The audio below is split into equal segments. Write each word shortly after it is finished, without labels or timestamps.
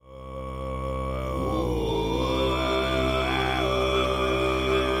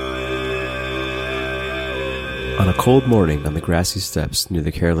On a cold morning on the grassy steppes near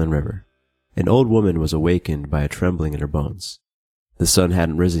the Caroline River, an old woman was awakened by a trembling in her bones. The sun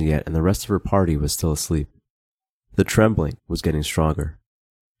hadn't risen yet, and the rest of her party was still asleep. The trembling was getting stronger.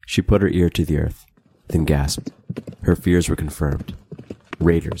 She put her ear to the earth, then gasped. Her fears were confirmed.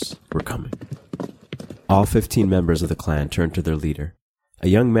 Raiders were coming. All 15 members of the clan turned to their leader, a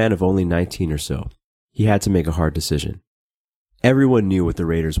young man of only 19 or so. He had to make a hard decision. Everyone knew what the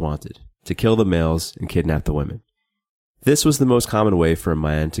raiders wanted, to kill the males and kidnap the women. This was the most common way for a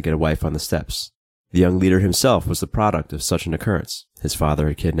man to get a wife on the steppes. The young leader himself was the product of such an occurrence. His father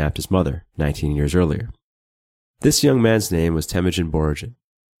had kidnapped his mother 19 years earlier. This young man's name was Temujin Borjin,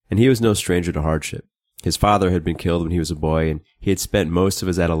 and he was no stranger to hardship. His father had been killed when he was a boy, and he had spent most of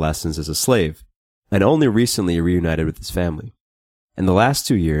his adolescence as a slave, and only recently reunited with his family. In the last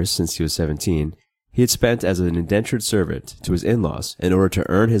 2 years, since he was 17, he had spent as an indentured servant to his in-laws in order to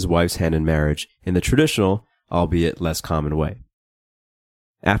earn his wife's hand in marriage in the traditional, albeit less common way.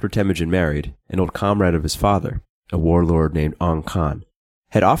 After Temujin married, an old comrade of his father, a warlord named Ong Khan,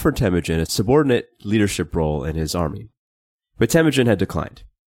 had offered Temujin a subordinate leadership role in his army. But Temujin had declined.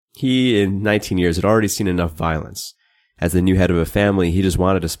 He, in 19 years, had already seen enough violence. As the new head of a family, he just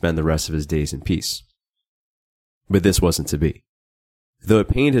wanted to spend the rest of his days in peace. But this wasn't to be. Though it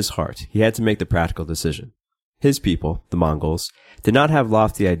pained his heart, he had to make the practical decision. His people, the Mongols, did not have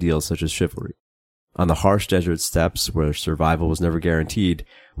lofty ideals such as chivalry. On the harsh desert steppes, where survival was never guaranteed,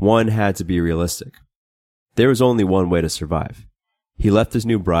 one had to be realistic. There was only one way to survive. He left his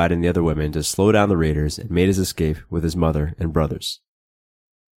new bride and the other women to slow down the raiders and made his escape with his mother and brothers.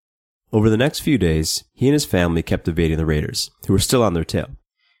 Over the next few days, he and his family kept evading the raiders, who were still on their tail.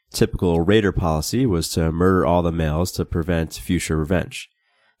 Typical raider policy was to murder all the males to prevent future revenge.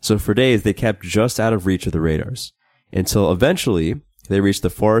 So for days, they kept just out of reach of the raiders, until eventually they reached the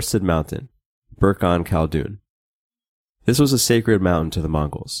forested mountain, Burkhan Khaldun. This was a sacred mountain to the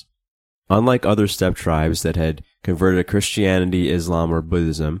Mongols. Unlike other steppe tribes that had converted to Christianity, Islam, or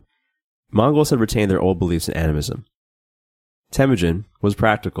Buddhism, Mongols had retained their old beliefs in animism. Temujin was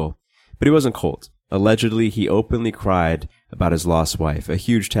practical, but he wasn't cold. Allegedly, he openly cried about his lost wife, a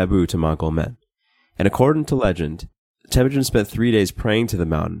huge taboo to Mongol men. And according to legend, Temujin spent 3 days praying to the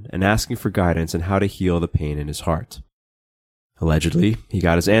mountain and asking for guidance on how to heal the pain in his heart. Allegedly, he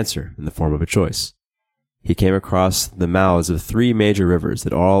got his answer in the form of a choice. He came across the mouths of 3 major rivers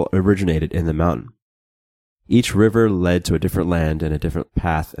that all originated in the mountain. Each river led to a different land and a different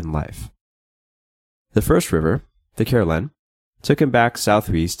path in life. The first river, the Caroline, took him back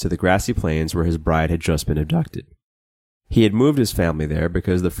southeast to the grassy plains where his bride had just been abducted. He had moved his family there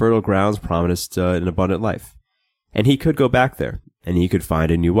because the fertile grounds promised an abundant life, and he could go back there, and he could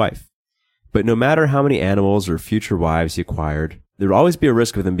find a new wife. But no matter how many animals or future wives he acquired, there would always be a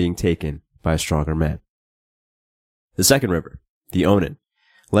risk of them being taken by a stronger man. The second river, the Onan,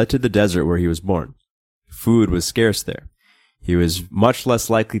 led to the desert where he was born. Food was scarce there. He was much less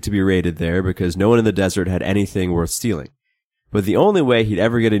likely to be raided there because no one in the desert had anything worth stealing. But the only way he'd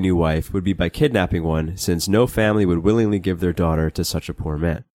ever get a new wife would be by kidnapping one, since no family would willingly give their daughter to such a poor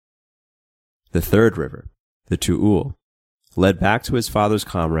man. The third river, the Tu'ul, led back to his father's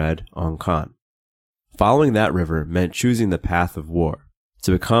comrade, Ong Khan. Following that river meant choosing the path of war,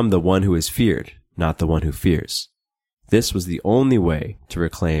 to become the one who is feared, not the one who fears. This was the only way to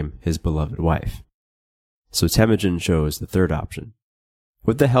reclaim his beloved wife. So Temujin chose the third option.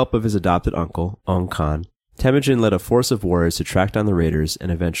 With the help of his adopted uncle, Ong Khan, Temujin led a force of warriors to track down the raiders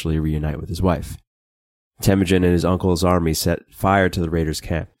and eventually reunite with his wife. Temujin and his uncle's army set fire to the raiders'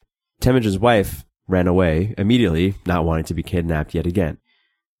 camp. Temujin's wife ran away immediately, not wanting to be kidnapped yet again.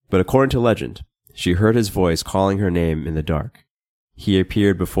 But according to legend, she heard his voice calling her name in the dark. He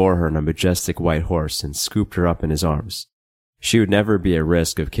appeared before her on a majestic white horse and scooped her up in his arms. She would never be at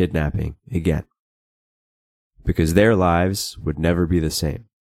risk of kidnapping again, because their lives would never be the same.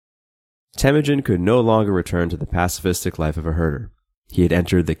 Temujin could no longer return to the pacifistic life of a herder. He had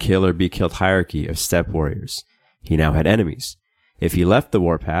entered the kill-or-be-killed hierarchy of steppe warriors. He now had enemies. If he left the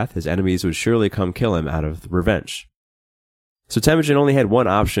warpath, his enemies would surely come kill him out of revenge. So Temujin only had one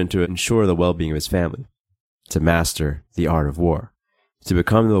option to ensure the well-being of his family: to master the art of war, to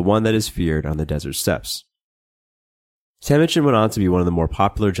become the one that is feared on the desert steppes. Temujin went on to be one of the more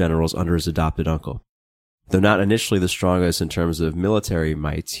popular generals under his adopted uncle. Though not initially the strongest in terms of military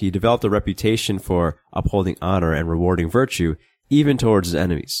might, he developed a reputation for upholding honor and rewarding virtue even towards his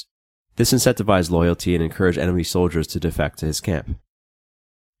enemies. This incentivized loyalty and encouraged enemy soldiers to defect to his camp.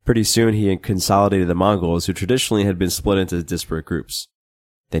 Pretty soon he consolidated the Mongols, who traditionally had been split into disparate groups.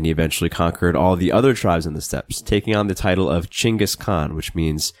 Then he eventually conquered all the other tribes in the steppes, taking on the title of Chinggis Khan, which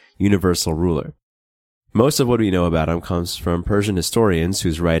means universal ruler. Most of what we know about him comes from Persian historians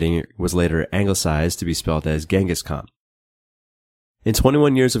whose writing was later anglicized to be spelled as Genghis Khan. In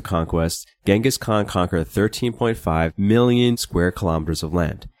 21 years of conquest, Genghis Khan conquered 13.5 million square kilometers of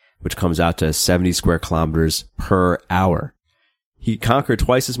land, which comes out to 70 square kilometers per hour. He conquered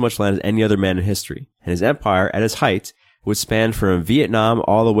twice as much land as any other man in history, and his empire, at its height, would span from Vietnam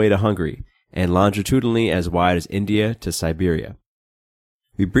all the way to Hungary, and longitudinally as wide as India to Siberia.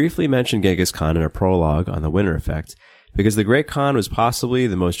 We briefly mentioned Genghis Khan in our prologue on the Winter Effect, because the Great Khan was possibly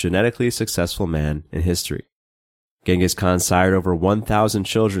the most genetically successful man in history. Genghis Khan sired over 1,000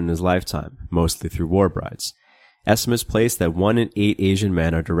 children in his lifetime, mostly through war brides. Estimates place that 1 in 8 Asian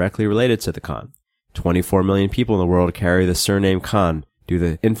men are directly related to the Khan. 24 million people in the world carry the surname Khan due to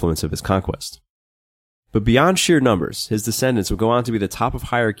the influence of his conquest. But beyond sheer numbers, his descendants would go on to be the top of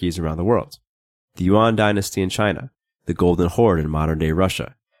hierarchies around the world. The Yuan dynasty in China, the Golden Horde in modern-day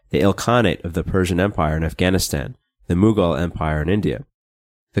Russia, the Ilkhanate of the Persian Empire in Afghanistan, the Mughal Empire in India.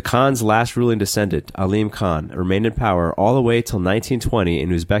 The Khan's last ruling descendant, Alim Khan, remained in power all the way till 1920 in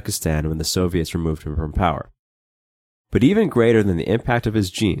Uzbekistan when the Soviets removed him from power. But even greater than the impact of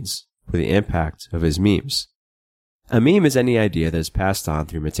his genes were the impact of his memes. A meme is any idea that is passed on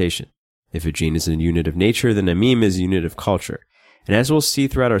through imitation. If a gene is a unit of nature, then a meme is a unit of culture. And as we'll see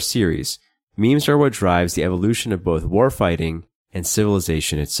throughout our series, memes are what drives the evolution of both warfighting and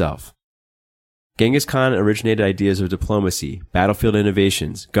civilization itself. Genghis Khan originated ideas of diplomacy, battlefield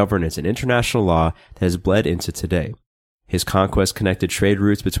innovations, governance, and international law that has bled into today. His conquest connected trade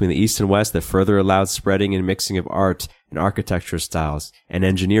routes between the East and West that further allowed spreading and mixing of art and architecture styles and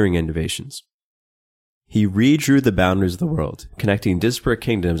engineering innovations. He redrew the boundaries of the world, connecting disparate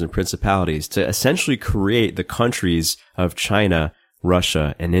kingdoms and principalities to essentially create the countries of China,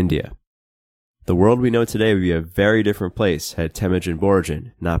 Russia, and India. The world we know today would be a very different place had Temujin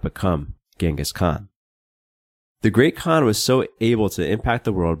Borjigin not become Genghis Khan. The Great Khan was so able to impact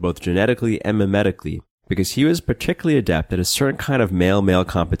the world both genetically and mimetically because he was particularly adept at a certain kind of male-male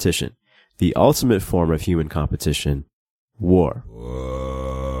competition, the ultimate form of human competition, war.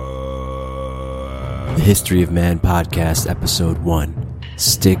 The History of Man Podcast, Episode 1,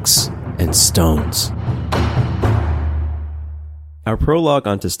 Sticks and Stones. Our prologue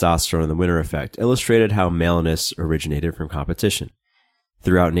on testosterone and the Winter Effect illustrated how maleness originated from competition.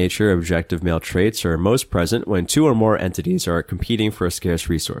 Throughout nature, objective male traits are most present when 2 or more entities are competing for a scarce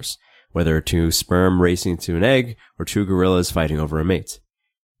resource, whether 2 sperm racing to an egg or 2 gorillas fighting over a mate.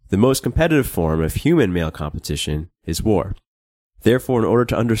 The most competitive form of human male competition is war. Therefore, in order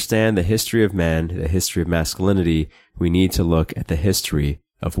to understand the history of man, the history of masculinity, we need to look at the history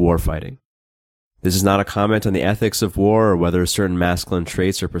of warfighting. This is not a comment on the ethics of war or whether certain masculine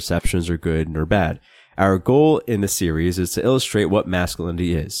traits or perceptions are good or bad. Our goal in the series is to illustrate what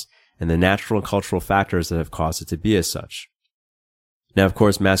masculinity is and the natural and cultural factors that have caused it to be as such. Now, of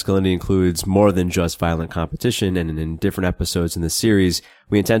course, masculinity includes more than just violent competition, and in different episodes in the series,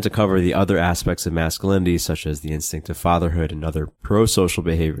 we intend to cover the other aspects of masculinity, such as the instinct of fatherhood and other pro-social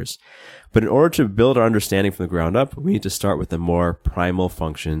behaviors. But in order to build our understanding from the ground up, we need to start with the more primal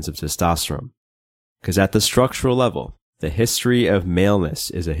functions of testosterone. Because at the structural level, the history of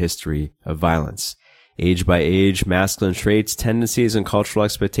maleness is a history of violence. Age by age, masculine traits, tendencies, and cultural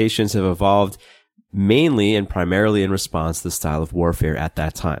expectations have evolved mainly and primarily in response to the style of warfare at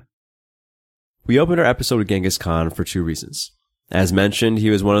that time. We opened our episode with Genghis Khan for 2 reasons. As mentioned, he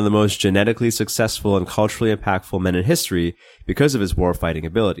was one of the most genetically successful and culturally impactful men in history because of his warfighting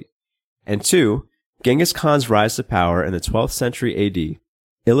ability. And 2, Genghis Khan's rise to power in the 12th century AD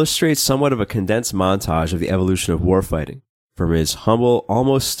illustrates somewhat of a condensed montage of the evolution of warfighting, from his humble,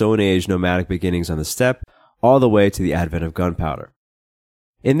 almost Stone Age nomadic beginnings on the steppe, all the way to the advent of gunpowder.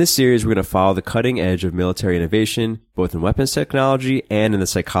 In this series, we're going to follow the cutting edge of military innovation, both in weapons technology and in the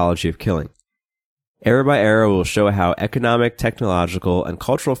psychology of killing. Era by era, we'll show how economic, technological, and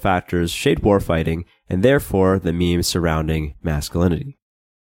cultural factors shaped warfighting, and therefore the memes surrounding masculinity.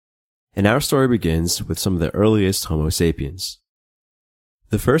 And our story begins with some of the earliest Homo sapiens.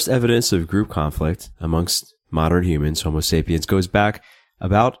 The first evidence of group conflict amongst modern humans, Homo sapiens, goes back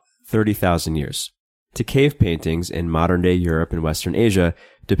about 30,000 years to cave paintings in modern-day Europe and Western Asia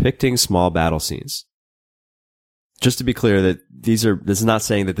depicting small battle scenes. Just to be clear, that this is not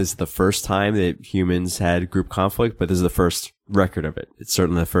saying that this is the first time that humans had group conflict, but this is the first record of it. It's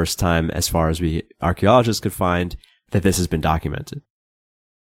certainly the first time, as far as we archaeologists could find, that this has been documented.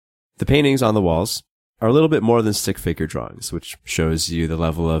 The paintings on the walls are a little bit more than stick figure drawings, which shows you the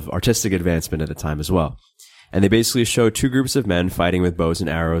level of artistic advancement at the time as well. And they basically show 2 groups of men fighting with bows and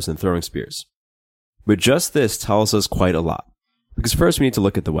arrows and throwing spears. But just this tells us quite a lot. Because first we need to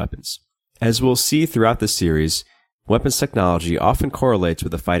look at the weapons. As we'll see throughout the series, weapons technology often correlates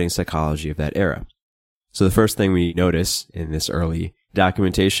with the fighting psychology of that era. So the first thing we notice in this early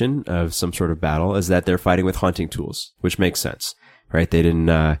documentation of some sort of battle is that they're fighting with hunting tools, which makes sense, right? They didn't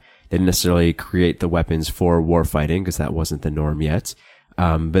necessarily create the weapons for war fighting because that wasn't the norm yet.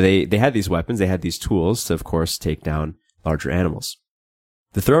 But they had these weapons, they had these tools to, of course, take down larger animals.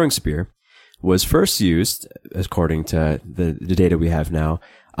 The throwing spear was first used, according to the data we have now,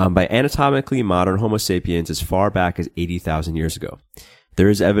 by anatomically modern Homo sapiens as far back as 80,000 years ago. There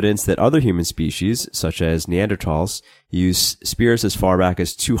is evidence that other human species, such as Neanderthals, used spears as far back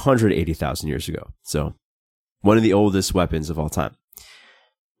as 280,000 years ago. So, one of the oldest weapons of all time.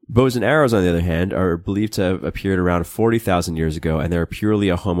 Bows and arrows, on the other hand, are believed to have appeared around 40,000 years ago, and they're purely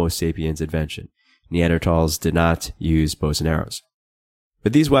a Homo sapiens invention. Neanderthals did not use bows and arrows.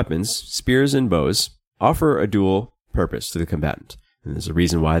 But these weapons, spears and bows, offer a dual purpose to the combatant. And there's a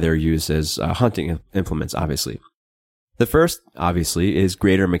reason why they're used as hunting implements, obviously. The first, obviously, is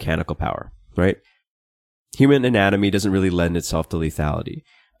greater mechanical power, right? Human anatomy doesn't really lend itself to lethality.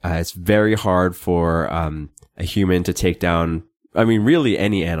 It's very hard for a human to take down, really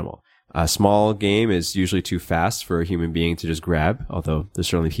any animal. Small game is usually too fast for a human being to just grab, although there's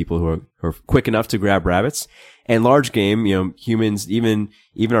certainly people who are quick enough to grab rabbits. And large game, humans, even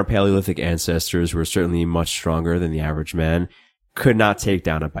our Paleolithic ancestors were certainly much stronger than the average man, could not take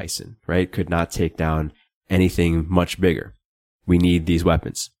down a bison, right? Could not take down anything much bigger. We need these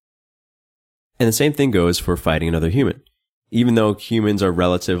weapons. And the same thing goes for fighting another human. Even though humans are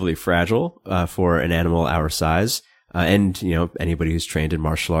relatively fragile for an animal our size, and anybody who's trained in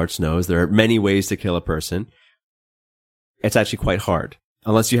martial arts knows there are many ways to kill a person. It's actually quite hard.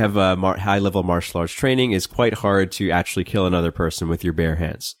 Unless you have a high-level martial arts training, it's quite hard to actually kill another person with your bare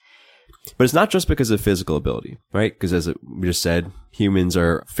hands. But it's not just because of physical ability, right? Because as we just said, humans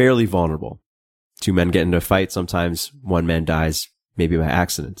are fairly vulnerable. Two men get into a fight, sometimes one man dies, maybe by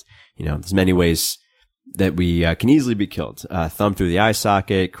accident. There's many ways that we can easily be killed. Thumb through the eye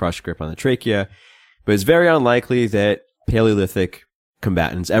socket, crush grip on the trachea. But it's very unlikely that Paleolithic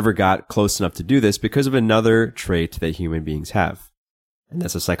combatants ever got close enough to do this because of another trait that human beings have. And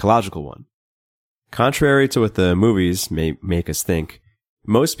that's a psychological one. Contrary to what the movies may make us think,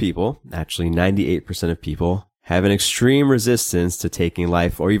 most people, actually 98% of people, have an extreme resistance to taking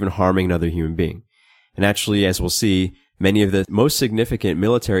life or even harming another human being. And actually, as we'll see, many of the most significant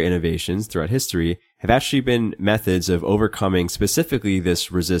military innovations throughout history have actually been methods of overcoming specifically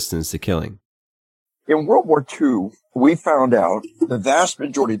this resistance to killing. In World War II, we found out the vast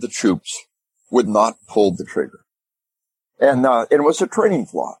majority of the troops would not pull the trigger. And it was a training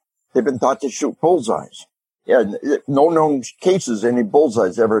flaw. They've been taught to shoot bullseyes. And no known cases, any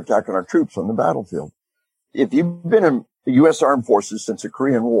bullseyes ever attacking our troops on the battlefield. If you've been in the U.S. Armed Forces since the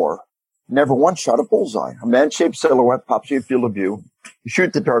Korean War, never once shot a bullseye. A man-shaped silhouette pops you a field of view. You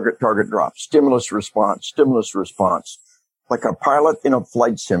shoot the target drops. Stimulus response. Like a pilot in a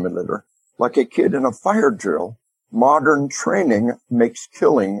flight simulator. Like a kid in a fire drill. Modern training makes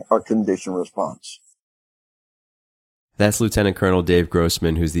killing a conditioned response. That's Lieutenant Colonel Dave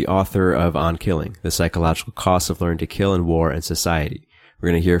Grossman, who's the author of On Killing, The Psychological Costs of Learning to Kill in War and Society. We're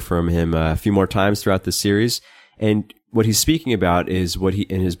going to hear from him a few more times throughout the series. And what he's speaking about is what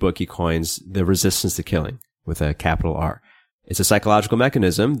in his book, he coins the resistance to killing with a capital R. It's a psychological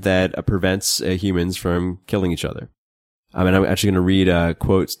mechanism that prevents humans from killing each other. And I'm actually going to read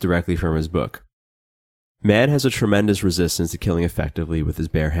quotes directly from his book. Man has a tremendous resistance to killing effectively with his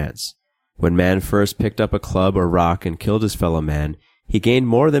bare hands. When man first picked up a club or rock and killed his fellow man, he gained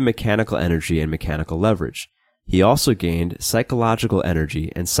more than mechanical energy and mechanical leverage. He also gained psychological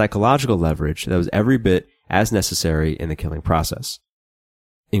energy and psychological leverage that was every bit as necessary in the killing process.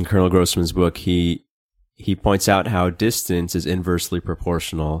 In Colonel Grossman's book, he points out how distance is inversely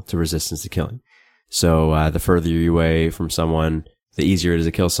proportional to resistance to killing. So the further you're away from someone, the easier it is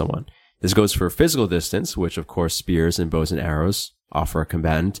to kill someone. This goes for physical distance, which of course spears and bows and arrows offer a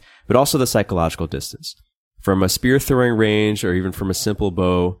combatant, but also the psychological distance. From a spear throwing range or even from a simple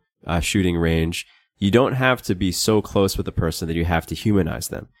bow shooting range, you don't have to be so close with the person that you have to humanize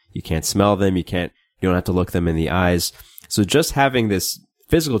them. You can't smell them, you don't have to look them in the eyes. So just having this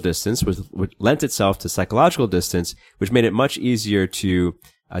physical distance would lent itself to psychological distance, which made it much easier to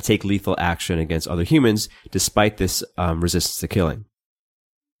take lethal action against other humans despite this resistance to killing.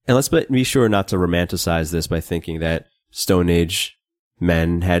 And let's be sure not to romanticize this by thinking that Stone Age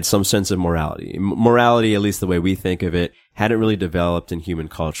men had some sense of morality. Morality, at least the way we think of it, hadn't really developed in human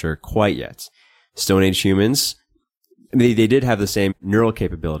culture quite yet. Stone Age humans I mean, they did have the same neural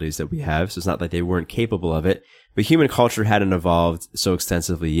capabilities that we have, so it's not like they weren't capable of it, but human culture hadn't evolved so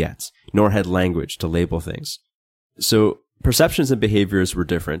extensively yet, nor had language to label things. So perceptions and behaviors were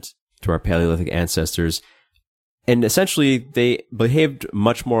different to our Paleolithic ancestors, and essentially they behaved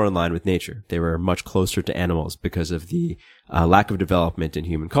much more in line with nature. They were much closer to animals because of the lack of development in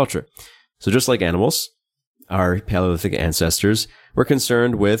human culture. So just like animals, our Paleolithic ancestors were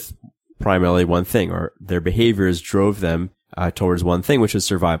concerned with primarily one thing, or their behaviors drove them towards one thing, which is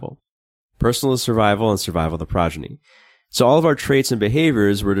survival. Personal survival and survival of the progeny. So all of our traits and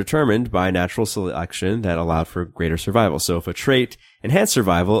behaviors were determined by natural selection that allowed for greater survival. So if a trait enhanced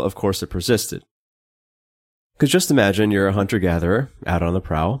survival, of course it persisted. Because just imagine you're a hunter-gatherer out on the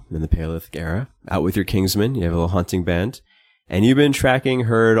prowl in the Paleolithic era, out with your kingsmen, you have a little hunting band, and you've been tracking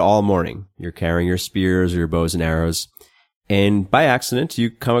herd all morning. You're carrying your spears or your bows and arrows. And by accident,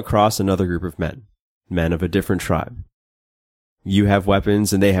 you come across another group of men of a different tribe. You have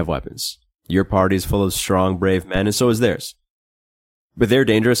weapons and they have weapons. Your party is full of strong, brave men, and so is theirs. But they're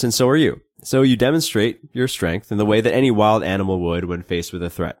dangerous and so are you. So you demonstrate your strength in the way that any wild animal would when faced with a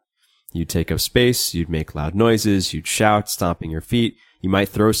threat. You'd take up space, you'd make loud noises, you'd shout, stomping your feet. You might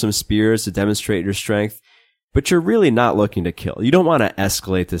throw some spears to demonstrate your strength, but you're really not looking to kill. You don't want to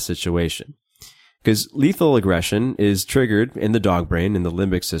escalate the situation. Because lethal aggression is triggered in the dog brain, in the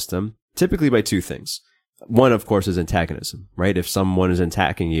limbic system, typically by two things. One, of course, is antagonism, right? If someone is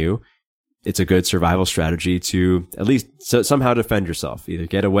attacking you, it's a good survival strategy to at least somehow defend yourself, either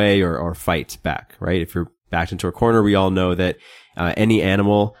get away or fight back, right? If you're backed into a corner, we all know that any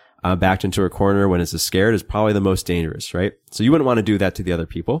animal backed into a corner when it's scared is probably the most dangerous, right? So you wouldn't want to do that to the other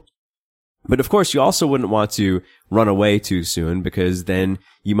people. But of course, you also wouldn't want to run away too soon, because then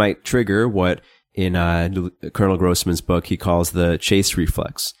you might trigger what in Colonel Grossman's book he calls the chase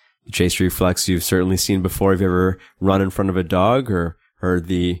reflex. The chase reflex you've certainly seen before. Have you ever run in front of a dog or heard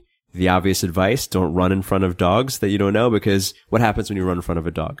the obvious advice? Don't run in front of dogs that you don't know, because what happens when you run in front of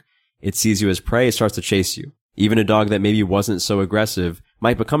a dog? It sees you as prey, it starts to chase you. Even a dog that maybe wasn't so aggressive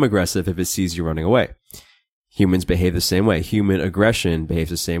might become aggressive if it sees you running away. Humans behave the same way. Human aggression behaves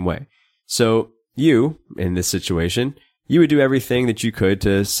the same way. So you, in this situation, you would do everything that you could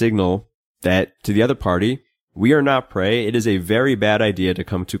to signal that to the other party, we are not prey. It is a very bad idea to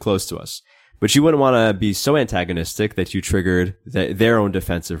come too close to us. But you wouldn't want to be so antagonistic that you triggered their own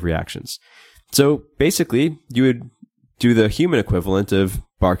defensive reactions. So basically, you would do the human equivalent of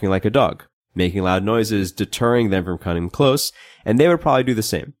barking like a dog, making loud noises, deterring them from coming close, and they would probably do the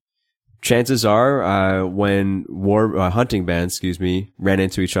same. Chances are, when hunting bands, ran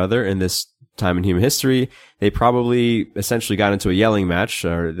into each other in this time in human history, they probably essentially got into a yelling match,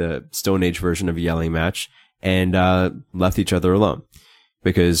 or the Stone Age version of a yelling match, and left each other alone.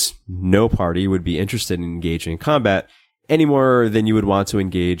 Because no party would be interested in engaging in combat any more than you would want to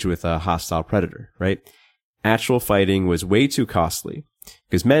engage with a hostile predator, right? Actual fighting was way too costly,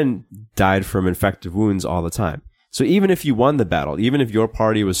 because men died from infective wounds all the time. So even if you won the battle, even if your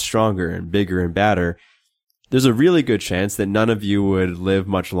party was stronger and bigger and badder, there's a really good chance that none of you would live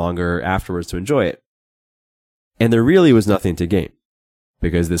much longer afterwards to enjoy it. And there really was nothing to gain,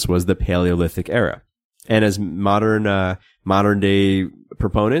 because this was the Paleolithic era. And as modern day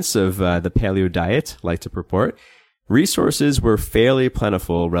proponents of the paleo diet like to purport, resources were fairly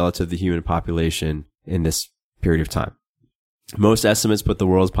plentiful relative to the human population in this period of time. Most estimates put the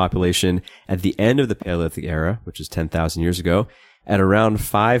world's population at the end of the Paleolithic era, which is 10,000 years ago, at around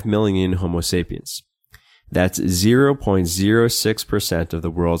 5 million Homo sapiens. That's 0.06% of the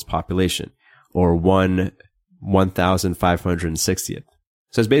world's population, or 1,560th.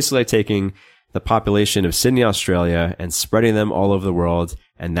 So it's basically like taking the population of Sydney, Australia, and spreading them all over the world,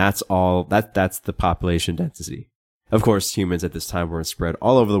 and that's the population density. Of course, humans at this time weren't spread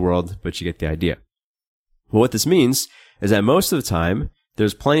all over the world, but you get the idea. Well, what this means is that most of the time,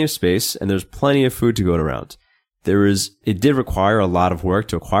 there's plenty of space and there's plenty of food to go around. It did require a lot of work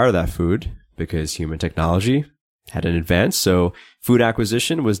to acquire that food, because human technology had an advance, so food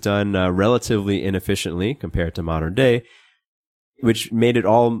acquisition was done relatively inefficiently compared to modern day, which made it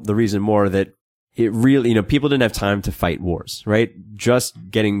all the reason more that it really, people didn't have time to fight wars, right? Just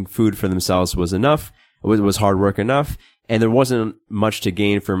getting food for themselves was enough. It was hard work enough, and there wasn't much to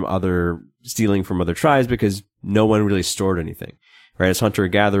gain from stealing from other tribes, because no one really stored anything, right? As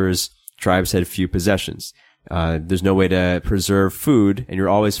hunter-gatherers, tribes had few possessions. There's no way to preserve food, and you're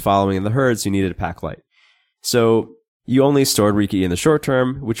always following in the herds, so you needed to pack light. So you only stored what you could eat in the short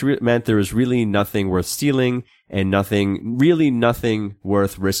term, which meant there was really nothing worth stealing, and nothing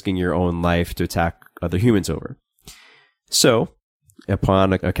worth risking your own life to attack other humans over. So,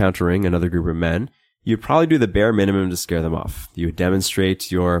 upon encountering another group of men, you'd probably do the bare minimum to scare them off. You would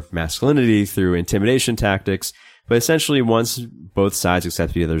demonstrate your masculinity through intimidation tactics, but essentially once both sides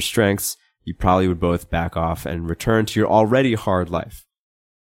accept each other's strengths, you probably would both back off and return to your already hard life.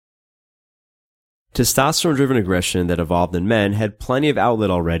 Testosterone-driven aggression that evolved in men had plenty of outlet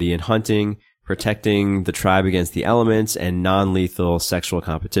already in hunting, protecting the tribe against the elements, and non-lethal sexual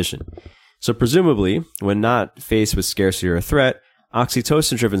competition. So presumably, when not faced with scarcity or a threat,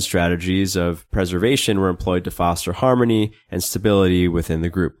 oxytocin-driven strategies of preservation were employed to foster harmony and stability within the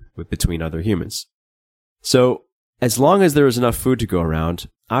group, between other humans. So, as long as there was enough food to go around,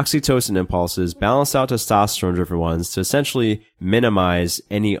 oxytocin impulses balanced out testosterone-driven ones to essentially minimize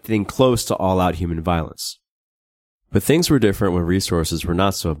anything close to all-out human violence. But things were different when resources were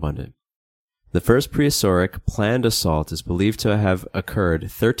not so abundant. The first prehistoric planned assault is believed to have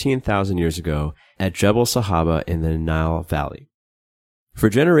occurred 13,000 years ago at Jebel Sahaba in the Nile Valley. For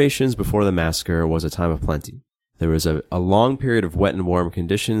generations before the massacre was a time of plenty. There was a long period of wet and warm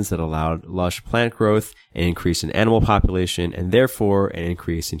conditions that allowed lush plant growth, an increase in animal population, and therefore an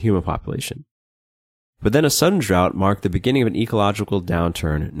increase in human population. But then a sudden drought marked the beginning of an ecological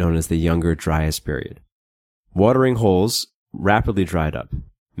downturn known as the Younger Dryas period. Watering holes rapidly dried up.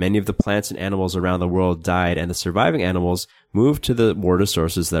 Many of the plants and animals around the world died, and the surviving animals moved to the water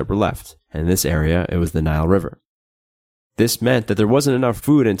sources that were left. And in this area, it was the Nile River. This meant that there wasn't enough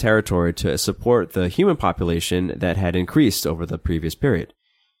food and territory to support the human population that had increased over the previous period.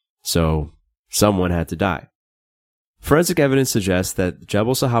 So, someone had to die. Forensic evidence suggests that the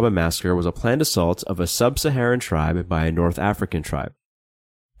Jebel Sahaba massacre was a planned assault of a sub-Saharan tribe by a North African tribe.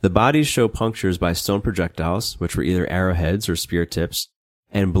 The bodies show punctures by stone projectiles, which were either arrowheads or spear tips,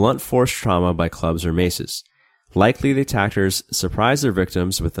 and blunt force trauma by clubs or maces. Likely, the attackers surprised their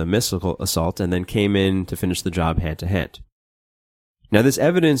victims with a missile assault and then came in to finish the job hand-to-hand. Now, this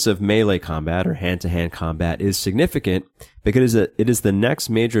evidence of melee combat or hand-to-hand combat is significant because it is the next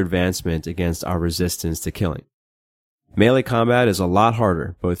major advancement against our resistance to killing. Melee combat is a lot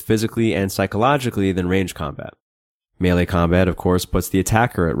harder, both physically and psychologically, than range combat. Melee combat, of course, puts the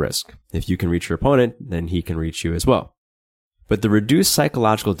attacker at risk. If you can reach your opponent, then he can reach you as well. But the reduced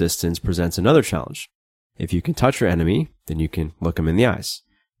psychological distance presents another challenge. If you can touch your enemy, then you can look him in the eyes.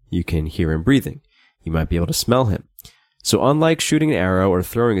 You can hear him breathing. You might be able to smell him. So unlike shooting an arrow or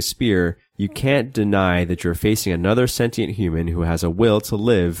throwing a spear, you can't deny that you're facing another sentient human who has a will to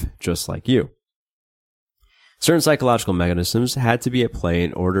live just like you. Certain psychological mechanisms had to be at play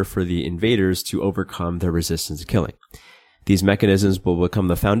in order for the invaders to overcome their resistance to killing. These mechanisms will become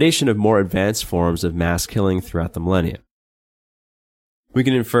the foundation of more advanced forms of mass killing throughout the millennia. We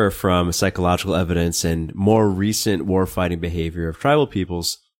can infer from psychological evidence and more recent warfighting behavior of tribal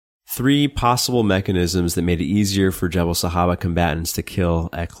peoples 3 possible mechanisms that made it easier for Jebel Sahaba combatants to kill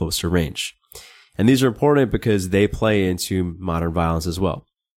at closer range. And these are important because they play into modern violence as well.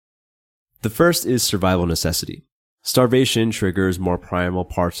 The first is survival necessity. Starvation triggers more primal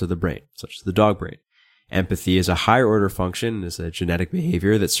parts of the brain, such as the dog brain. Empathy is a higher order function, is a genetic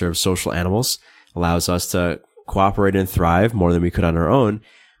behavior that serves social animals, allows us to cooperate and thrive more than we could on our own,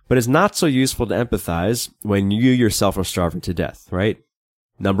 but is not so useful to empathize when you yourself are starving to death, right?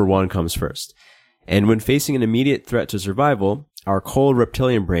 Number 1 comes first. And when facing an immediate threat to survival, our cold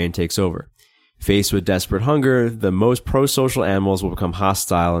reptilian brain takes over. Faced with desperate hunger, the most pro-social animals will become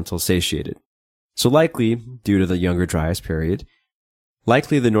hostile until satiated. So likely, due to the Younger Dryas period,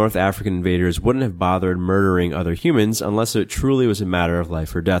 the North African invaders wouldn't have bothered murdering other humans unless it truly was a matter of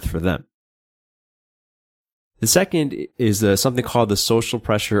life or death for them. The second is something called the social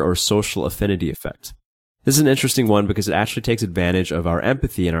pressure or social affinity effect. This is an interesting one because it actually takes advantage of our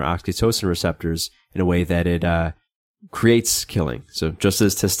empathy and our oxytocin receptors in a way that it creates killing. So just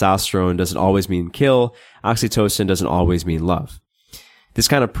as testosterone doesn't always mean kill, oxytocin doesn't always mean love. This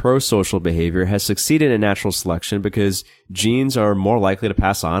kind of pro-social behavior has succeeded in natural selection because genes are more likely to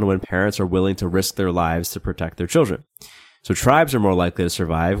pass on when parents are willing to risk their lives to protect their children. So tribes are more likely to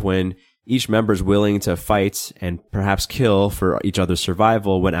survive when each member is willing to fight and perhaps kill for each other's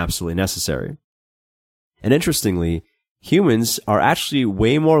survival when absolutely necessary. And interestingly, humans are actually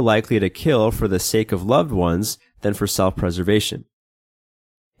way more likely to kill for the sake of loved ones than for self-preservation.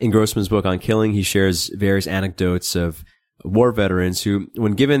 In Grossman's book on killing, he shares various anecdotes of war veterans who,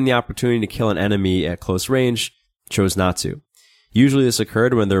 when given the opportunity to kill an enemy at close range, chose not to. Usually this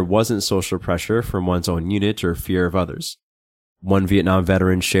occurred when there wasn't social pressure from one's own unit or fear of others. One Vietnam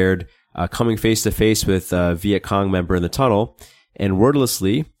veteran shared coming face-to-face with a Viet Cong member in the tunnel, and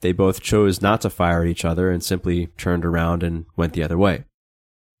wordlessly, they both chose not to fire at each other and simply turned around and went the other way.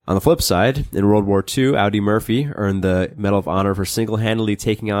 On the flip side, in World War II, Audie Murphy earned the Medal of Honor for single-handedly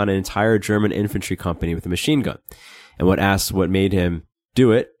taking on an entire German infantry company with a machine gun. And when asked what made him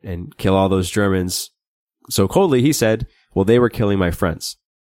do it and kill all those Germans so coldly, he said, "Well, they were killing my friends."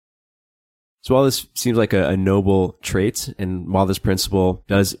 So while this seems like a noble trait, and while this principle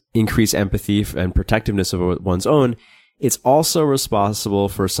does increase empathy and protectiveness of one's own, it's also responsible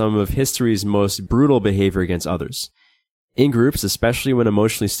for some of history's most brutal behavior against others. In groups, especially when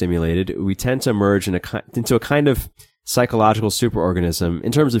emotionally stimulated, we tend to emerge into a kind of psychological superorganism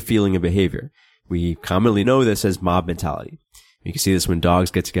in terms of feeling and behavior. We commonly know this as mob mentality. You can see this when dogs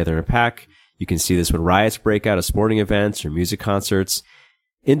get together in a pack. You can see this when riots break out at sporting events or music concerts.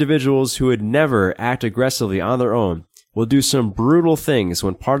 Individuals who would never act aggressively on their own will do some brutal things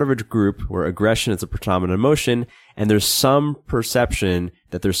when part of a group where aggression is a predominant emotion and there's some perception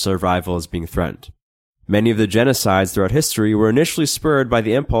that their survival is being threatened. Many of the genocides throughout history were initially spurred by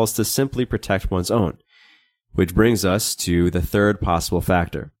the impulse to simply protect one's own. Which brings us to the third possible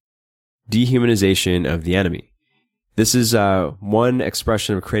factor: dehumanization of the enemy. This is one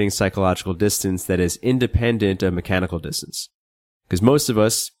expression of creating psychological distance that is independent of mechanical distance. Because most of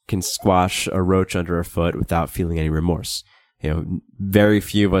us can squash a roach under our foot without feeling any remorse. Very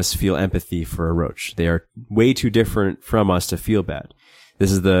few of us feel empathy for a roach. They are way too different from us to feel bad.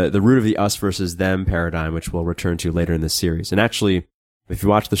 This is the root of the us versus them paradigm, which we'll return to later in this series. And actually, if you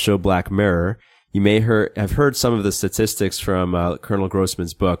watch the show Black Mirror, you may have heard some of the statistics from Colonel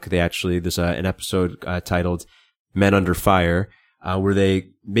Grossman's book. There's an episode titled Men Under Fire, where they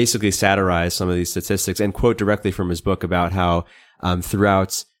basically satirize some of these statistics and quote directly from his book about how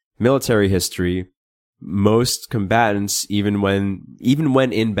throughout military history, most combatants, even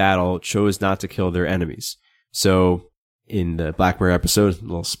when in battle, chose not to kill their enemies. So in the Black Mirror episode, a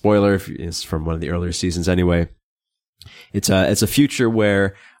little spoiler, it's from one of the earlier seasons anyway. It's a future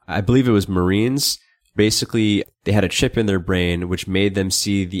where I believe it was Marines. Basically, they had a chip in their brain which made them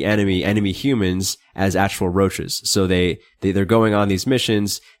see the enemy humans as actual roaches. So they're going on these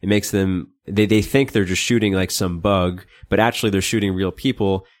missions. It makes them, they think they're just shooting like some bug, but actually they're shooting real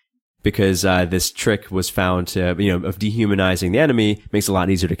people because, this trick was found to, of dehumanizing the enemy makes it a lot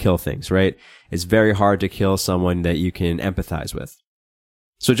easier to kill things, right? It's very hard to kill someone that you can empathize with.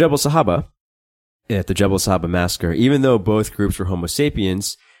 So Jebel Sahaba, at the Jebel Sahaba massacre, even though both groups were Homo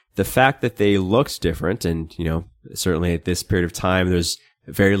sapiens, the fact that they looked different, and, certainly at this period of time, there's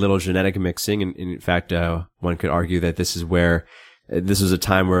very little genetic mixing. And in fact, one could argue that this was a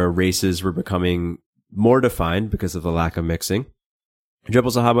time where races were becoming more defined because of the lack of mixing.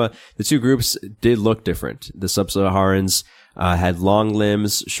 Jebel Sahaba, the two groups did look different. The sub-Saharans had long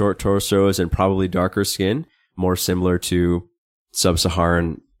limbs, short torsos, and probably darker skin, more similar to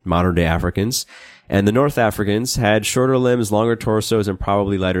sub-Saharan modern-day Africans. And the North Africans had shorter limbs, longer torsos, and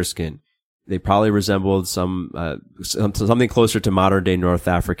probably lighter skin. They probably resembled something closer to modern-day North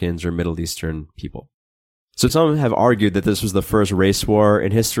Africans or Middle Eastern people. So some have argued that this was the first race war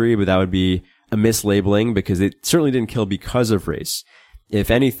in history, but that would be a mislabeling because it certainly didn't kill because of race. If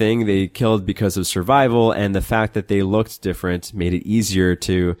anything, they killed because of survival, and the fact that they looked different made it easier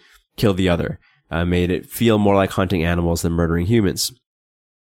to kill the other, made it feel more like hunting animals than murdering humans.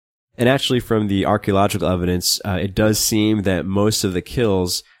 And actually, from the archaeological evidence, it does seem that most of the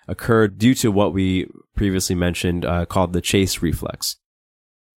kills occurred due to what we previously mentioned, called the chase reflex.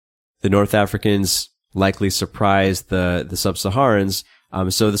 The North Africans likely surprised the Sub-Saharans,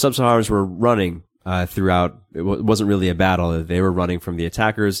 so the Sub-Saharans were running throughout. It wasn't really a battle. They were running from the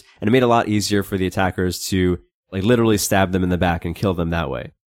attackers, and it made it a lot easier for the attackers to literally stab them in the back and kill them that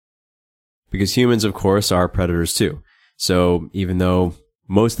way. Because humans, of course, are predators too. So even though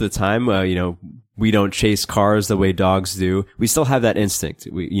most of the time, we don't chase cars the way dogs do, we still have that instinct.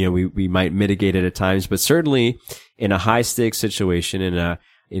 We might mitigate it at times, but certainly in a high stakes situation, in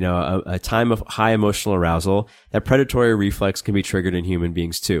a time of high emotional arousal, that predatory reflex can be triggered in human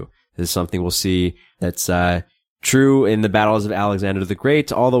beings too. This is something we'll see that's true in the battles of Alexander the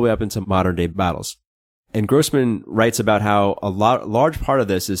Great all the way up into modern day battles. And Grossman writes about how a large part of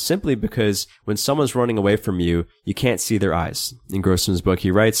this is simply because when someone's running away from you, you can't see their eyes. In Grossman's book,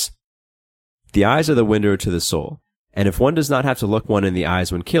 he writes, "The eyes are the window to the soul, and if one does not have to look one in the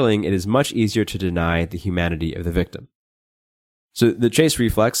eyes when killing, it is much easier to deny the humanity of the victim." So the chase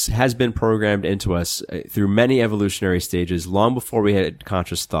reflex has been programmed into us through many evolutionary stages long before we had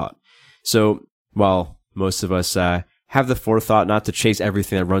conscious thought. So while most of us have the forethought not to chase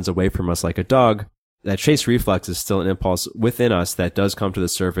everything that runs away from us like a dog, that chase reflex is still an impulse within us that does come to the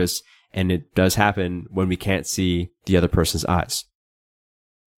surface, and it does happen when we can't see the other person's eyes.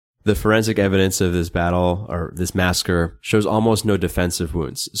 The forensic evidence of this battle or this massacre shows almost no defensive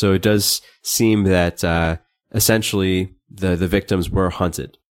wounds. So it does seem that essentially the victims were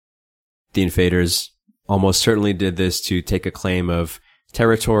hunted. The invaders almost certainly did this to take a claim of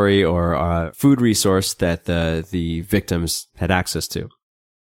territory or food resource that the victims had access to.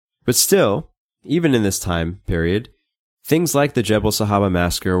 But still, even in this time period, things like the Jebel Sahaba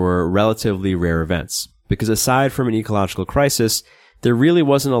massacre were relatively rare events, because aside from an ecological crisis, there really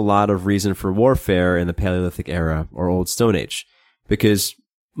wasn't a lot of reason for warfare in the Paleolithic era or Old Stone Age, because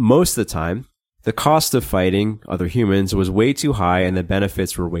most of the time, the cost of fighting other humans was way too high and the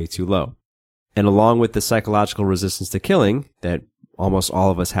benefits were way too low. And along with the psychological resistance to killing that almost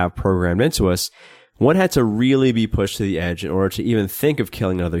all of us have programmed into us, one had to really be pushed to the edge in order to even think of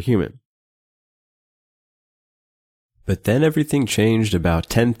killing another human. But then everything changed about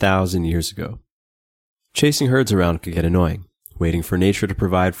 10,000 years ago. Chasing herds around could get annoying. Waiting for nature to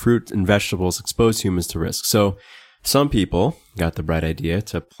provide fruit and vegetables exposed humans to risk. So some people got the bright idea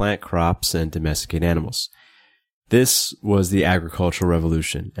to plant crops and domesticate animals. This was the agricultural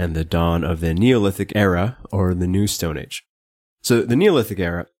revolution and the dawn of the Neolithic era, or the New Stone Age. So the Neolithic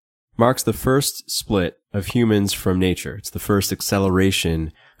era marks the first split of humans from nature. It's the first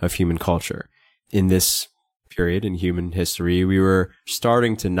acceleration of human culture. In this period in human history, we were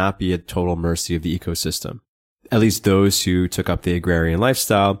starting to not be at total mercy of the ecosystem. At least those who took up the agrarian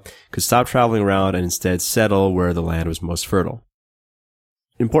lifestyle could stop traveling around and instead settle where the land was most fertile.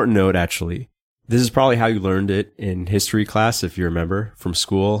 Important note, actually, this is probably how you learned it in history class, if you remember, from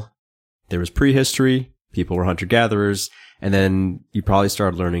school. There was prehistory, people were hunter-gatherers, and then you probably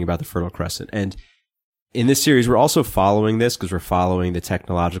started learning about the Fertile Crescent. And in this series, we're also following this because we're following the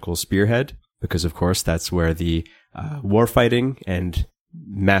technological spearhead, because, of course, that's where the warfighting and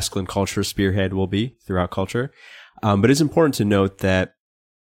masculine culture spearhead will be throughout culture. But it's important to note that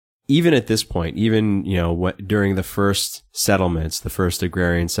even at this point, even, during the first settlements, the first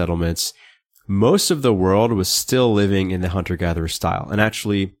agrarian settlements, most of the world was still living in the hunter-gatherer style. And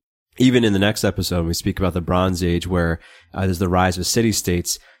actually, even in the next episode, when we speak about the Bronze Age, where there's the rise of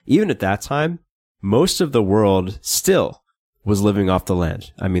city-states, even at that time, most of the world still was living off the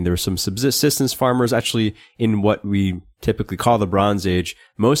land. I mean, there were some subsistence farmers. Actually, in what we typically call the Bronze Age,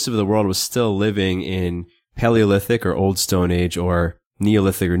 most of the world was still living in Paleolithic or Old Stone Age or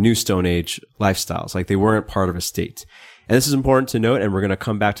Neolithic or New Stone Age lifestyles. Like, they weren't part of a state. And this is important to note, and we're going to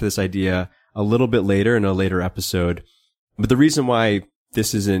come back to this idea a little bit later in a later episode. But the reason why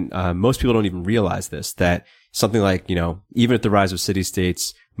this isn't, most people don't even realize this, that something like, even at the rise of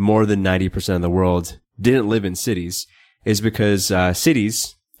city-states, more than 90% of the world didn't live in cities, is because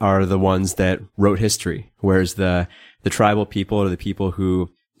cities are the ones that wrote history, whereas the tribal people or the people who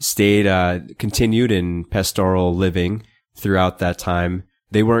stayed, continued in pastoral living throughout that time,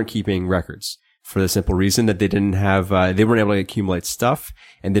 they weren't keeping records for the simple reason that they didn't have, they weren't able to accumulate stuff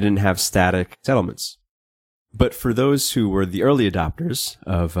and they didn't have static settlements. But for those who were the early adopters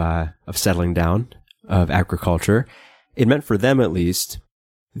of settling down, of agriculture, it meant for them at least,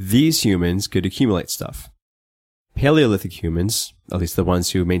 these humans could accumulate stuff. Paleolithic humans, at least the ones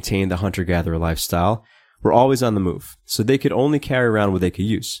who maintained the hunter-gatherer lifestyle, were always on the move, so they could only carry around what they could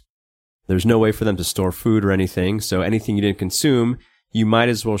use. There's no way for them to store food or anything, so anything you didn't consume, you might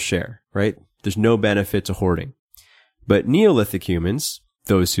as well share, right? There's no benefit to hoarding. But Neolithic humans,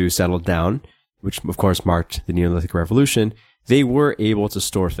 those who settled down, which of course marked the Neolithic Revolution, they were able to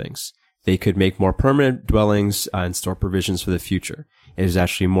store things. They could make more permanent dwellings and store provisions for the future. It is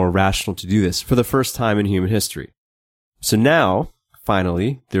actually more rational to do this for the first time in human history. So now,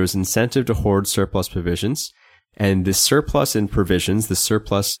 finally, there is incentive to hoard surplus provisions, and this surplus in provisions,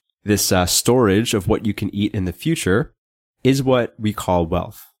 this storage of what you can eat in the future, is what we call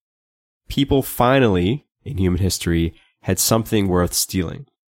wealth. People finally, in human history, had something worth stealing.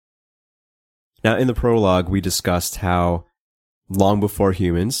 Now, in the prologue, we discussed how long before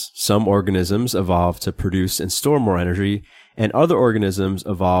humans, some organisms evolved to produce and store more energy, and other organisms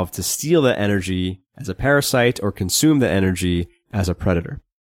evolved to steal that energy as a parasite or consume the energy as a predator.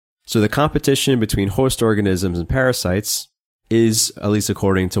 So the competition between host organisms and parasites is, at least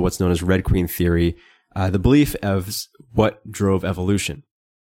according to what's known as Red Queen theory, the belief of what drove evolution.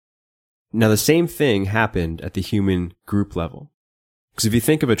 Now, the same thing happened at the human group level. Because if you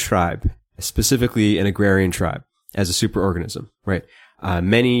think of a tribe, specifically an agrarian tribe, as a superorganism, right?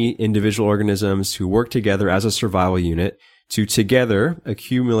 Many individual organisms who work together as a survival unit to together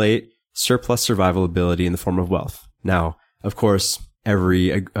accumulate surplus survival ability in the form of wealth. Now, of course,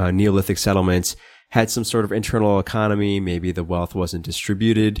 every Neolithic settlement had some sort of internal economy. Maybe the wealth wasn't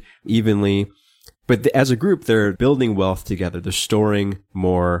distributed evenly. But as a group, they're building wealth together. They're storing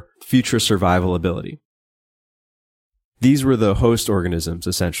more future survival ability. These were the host organisms,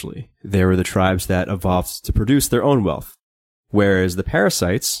 essentially. They were the tribes that evolved to produce their own wealth, whereas the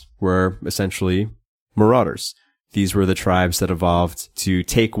parasites were essentially marauders. These were the tribes that evolved to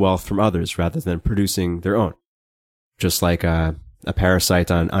take wealth from others rather than producing their own, just like a parasite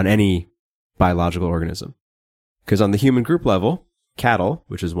on any biological organism. Because on the human group level, cattle,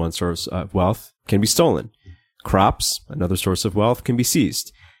 which is one source of wealth, can be stolen. Crops, another source of wealth, can be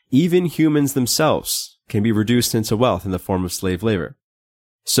seized. Even humans themselves can be reduced into wealth in the form of slave labor.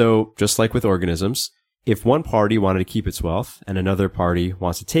 So, just like with organisms, if one party wanted to keep its wealth and another party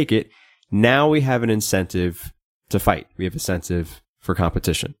wants to take it, now we have an incentive to fight. We have incentive for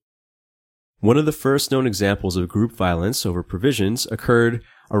competition. One of the first known examples of group violence over provisions occurred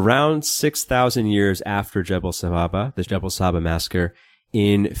around 6,000 years after Jebel Sahaba, the Jebel Sahaba massacre,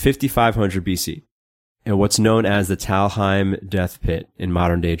 in 5500 BC, and what's known as the Talheim death pit in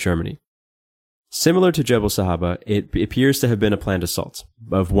modern-day Germany. Similar to Jebel Sahaba, it appears to have been a planned assault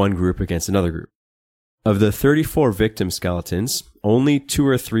of one group against another group. Of the 34 victim skeletons, only 2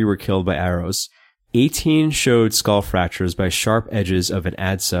 or 3 were killed by arrows. 18 showed skull fractures by sharp edges of an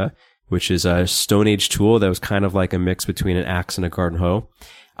adsa, which is a Stone Age tool that was kind of like a mix between an axe and a garden hoe.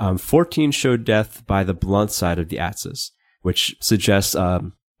 14 showed death by the blunt side of the axes, which suggests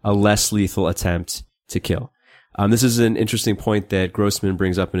a less lethal attempt to kill. This is an interesting point that Grossman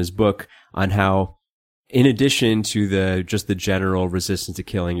brings up in his book on how, in addition to just the general resistance to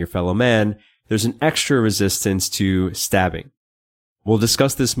killing your fellow man, there's an extra resistance to stabbing. We'll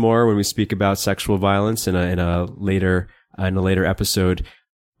discuss this more when we speak about sexual violence in a later episode.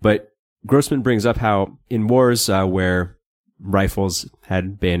 But Grossman brings up how in wars where rifles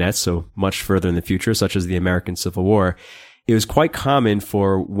had bayonets, so much further in the future, such as the American Civil War, it was quite common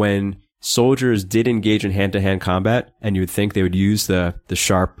for when soldiers did engage in hand-to-hand combat, and you would think they would use the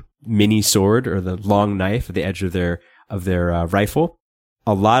sharp mini sword or the long knife at the edge of their rifle.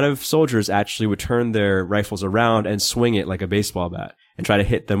 A lot of soldiers actually would turn their rifles around and swing it like a baseball bat and try to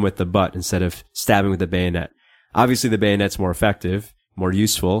hit them with the butt instead of stabbing with the bayonet. Obviously, the bayonet's more effective, more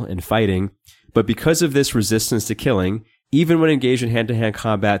useful in fighting, but because of this resistance to killing, even when engaged in hand-to-hand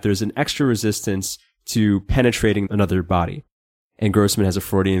combat, there's an extra resistance to penetrating another body. And Grossman has a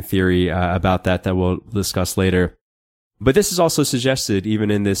Freudian theory about that we'll discuss later. But this is also suggested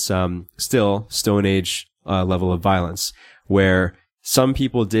even in this still Stone Age level of violence, where some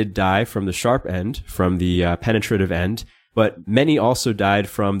people did die from the sharp end, from the penetrative end, but many also died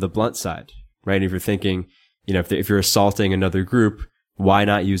from the blunt side, right? And if you're thinking, if you're assaulting another group, why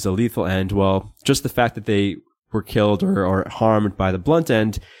not use the lethal end? Well, just the fact that they were killed or harmed by the blunt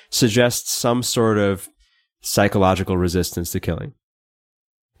end suggests some sort of psychological resistance to killing.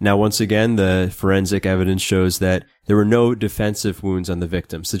 Now, once again, the forensic evidence shows that there were no defensive wounds on the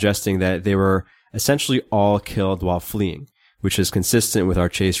victim, suggesting that they were essentially all killed while fleeing, which is consistent with our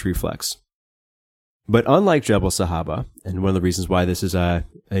chase reflex. But unlike Jebel Sahaba, and one of the reasons why this is a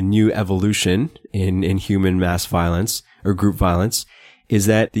new evolution in human mass violence or group violence, is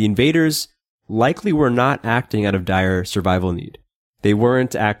that the invaders likely were not acting out of dire survival need. They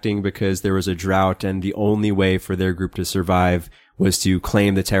weren't acting because there was a drought and the only way for their group to survive was to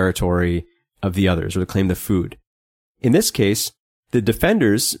claim the territory of the others or to claim the food. In this case, the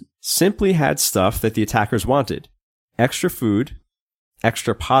defenders simply had stuff that the attackers wanted. Extra food,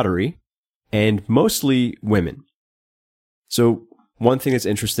 extra pottery, and mostly women. So one thing that's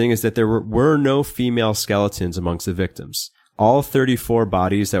interesting is that there were no female skeletons amongst the victims. All 34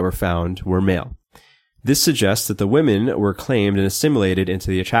 bodies that were found were male. This suggests that the women were claimed and assimilated into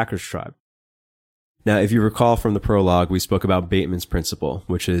the attackers' tribe. Now, if you recall from the prologue, we spoke about Bateman's principle,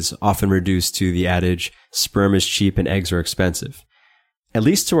 which is often reduced to the adage, sperm is cheap and eggs are expensive. At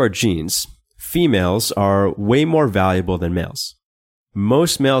least to our genes, females are way more valuable than males.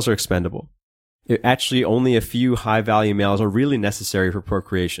 Most males are expendable. Actually, only a few high-value males are really necessary for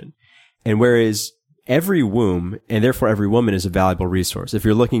procreation. And whereas every womb, and therefore every woman, is a valuable resource, if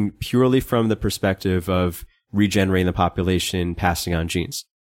you're looking purely from the perspective of regenerating the population, passing on genes.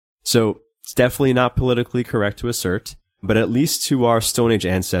 So it's definitely not politically correct to assert, but at least to our Stone Age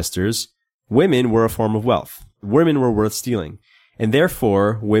ancestors, women were a form of wealth. Women were worth stealing, and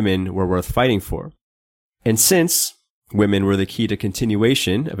therefore women were worth fighting for. And since women were the key to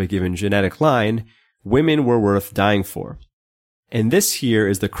continuation of a given genetic line, women were worth dying for. And this here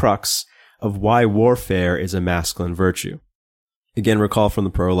is the crux of why warfare is a masculine virtue. Again, recall from the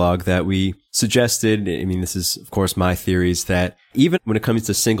prologue that we suggested, this is, of course, my theories, that even when it comes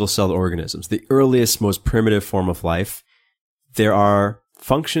to single-celled organisms, the earliest, most primitive form of life, there are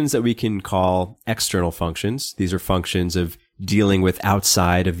functions that we can call external functions. These are functions of dealing with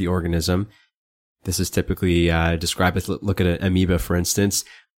outside of the organism. This is typically described as, look at an amoeba, for instance.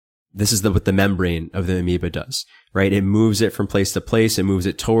 This is what the membrane of the amoeba does, right? It moves it from place to place. It moves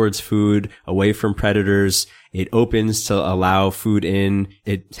it towards food, away from predators. It opens to allow food in.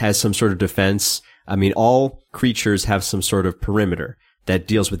 It has some sort of defense. I mean, all creatures have some sort of perimeter that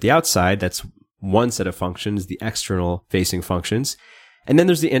deals with the outside. That's one set of functions, the external facing functions. And then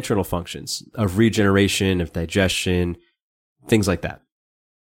there's the internal functions of regeneration, of digestion, things like that.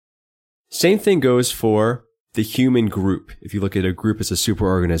 Same thing goes for the human group. If you look at a group as a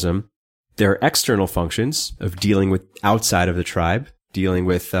superorganism, there are external functions of dealing with outside of the tribe, dealing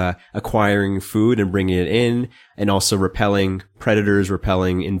with acquiring food and bringing it in, and also repelling predators,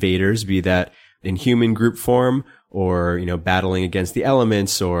 repelling invaders, be that in human group form or, battling against the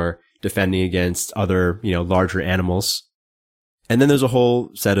elements or defending against other, larger animals. And then there's a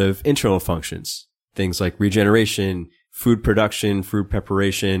whole set of internal functions, things like regeneration, food production, food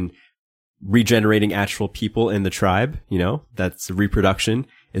preparation, regenerating actual people in the tribe, that's reproduction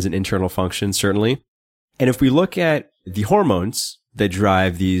is an internal function, certainly. And if we look at the hormones that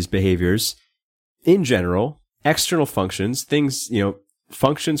drive these behaviors, in general, external functions, things,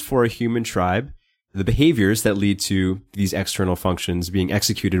 functions for a human tribe, the behaviors that lead to these external functions being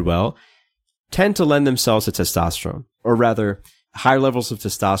executed well, tend to lend themselves to testosterone, or rather, higher levels of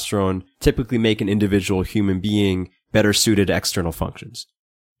testosterone typically make an individual human being better suited to external functions.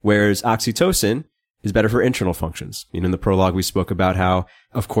 Whereas oxytocin is better for internal functions. In the prologue, we spoke about how,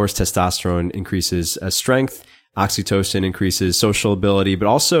 of course, testosterone increases strength, oxytocin increases social ability, but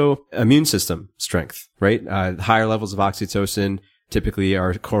also immune system strength, right? Higher levels of oxytocin typically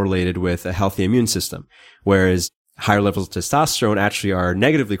are correlated with a healthy immune system, whereas higher levels of testosterone actually are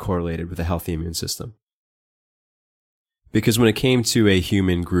negatively correlated with a healthy immune system. Because when it came to a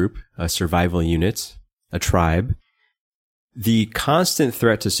human group, a survival unit, a tribe, the constant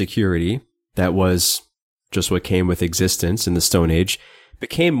threat to security that was just what came with existence in the Stone Age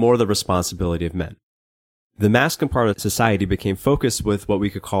became more the responsibility of men. The masculine part of society became focused with what we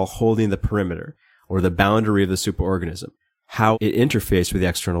could call holding the perimeter or the boundary of the superorganism, how it interfaced with the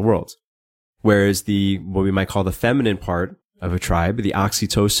external world. Whereas what we might call the feminine part of a tribe, the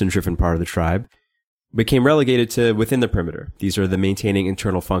oxytocin-driven part of the tribe, became relegated to within the perimeter. These are the maintaining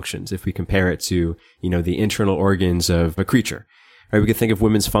internal functions. If we compare it to, the internal organs of a creature, right? We could think of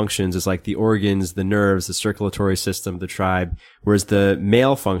women's functions as like the organs, the nerves, the circulatory system of the tribe, whereas the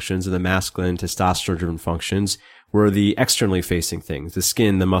male functions of the masculine testosterone-driven functions were the externally facing things, the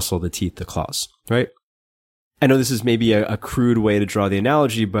skin, the muscle, the teeth, the claws, right? I know this is maybe a crude way to draw the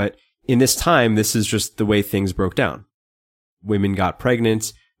analogy, but in this time, this is just the way things broke down. Women got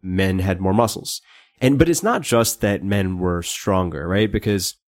pregnant, men had more muscles. But it's not just that men were stronger, right?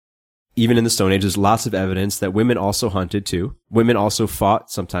 Because even in the Stone Age, there's lots of evidence that women also hunted too. Women also fought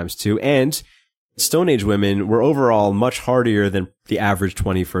sometimes too. And Stone Age women were overall much hardier than the average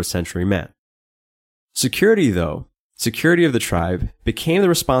 21st century man. Security of the tribe became the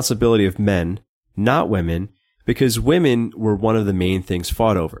responsibility of men, not women, because women were one of the main things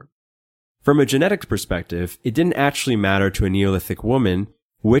fought over. From a genetics perspective, it didn't actually matter to a Neolithic woman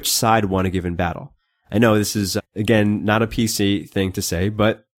which side won a given battle. I know this is, again, not a PC thing to say,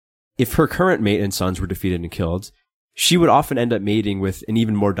 but if her current mate and sons were defeated and killed, she would often end up mating with an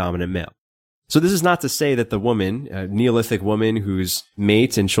even more dominant male. So this is not to say that the woman, a Neolithic woman whose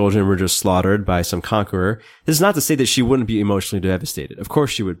mate and children were just slaughtered by some conqueror, this is not to say that she wouldn't be emotionally devastated. Of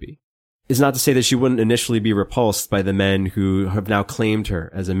course she would be. It's not to say that she wouldn't initially be repulsed by the men who have now claimed her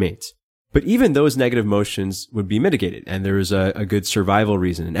as a mate. But even those negative emotions would be mitigated, and there is a good survival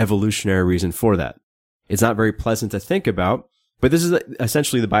reason, an evolutionary reason for that. It's not very pleasant to think about, but this is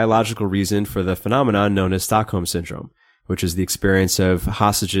essentially the biological reason for the phenomenon known as Stockholm Syndrome, which is the experience of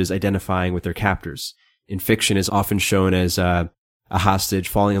hostages identifying with their captors. In fiction, is often shown as a hostage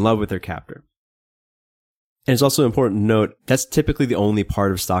falling in love with their captor. And it's also important to note that's typically the only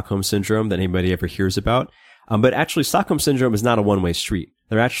part of Stockholm Syndrome that anybody ever hears about. But actually, Stockholm Syndrome is not a one-way street.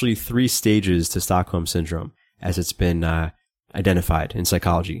 There are actually 3 stages to Stockholm Syndrome, as it's been identified in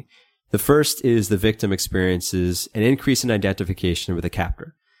psychology. The first is the victim experiences an increase in identification with a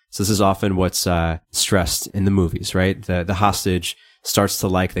captor. So this is often what's stressed in the movies, right? The hostage starts to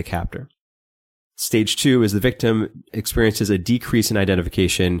like the captor. Stage 2 is the victim experiences a decrease in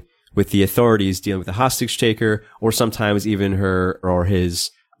identification with the authorities dealing with the hostage taker, or sometimes even her or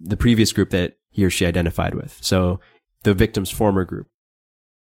the previous group that he or she identified with. So the victim's former group.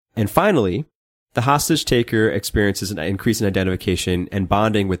 And finally, the hostage taker experiences an increase in identification and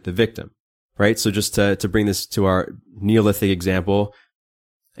bonding with the victim, right? So just to bring this to our Neolithic example,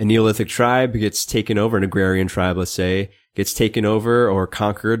 A Neolithic tribe gets taken over, an agrarian tribe, let's say, gets taken over or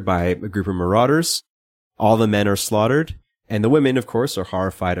conquered by a group of marauders. All the men are slaughtered, and the women, of course, are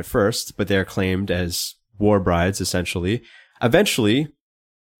horrified at first, but they're claimed as war brides, essentially. Eventually,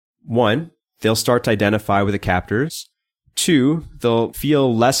 1, they'll start to identify with the captors. 2, they'll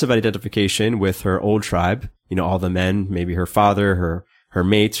feel less of identification with her old tribe. All the men, maybe her father, her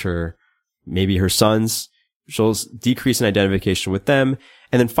mates, maybe her sons. She'll decrease in identification with them.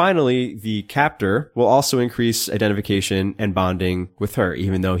 And then finally, the captor will also increase identification and bonding with her,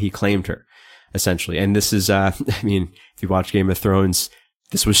 even though he claimed her, essentially. And this is, if you watch Game of Thrones,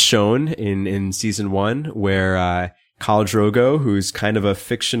 this was shown in season 1 where, Khal Drogo, who's kind of a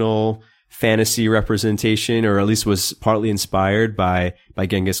fictional fantasy representation, or at least was partly inspired by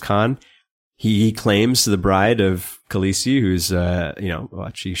Genghis Khan. He claims the bride of Khaleesi, who's,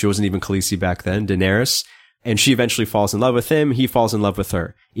 she wasn't even Khaleesi back then, Daenerys. And she eventually falls in love with him. He falls in love with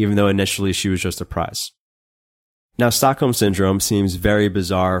her, even though initially she was just a prize. Now, Stockholm Syndrome seems very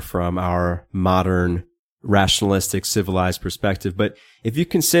bizarre from our modern, rationalistic, civilized perspective. But if you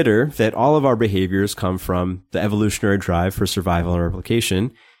consider that all of our behaviors come from the evolutionary drive for survival and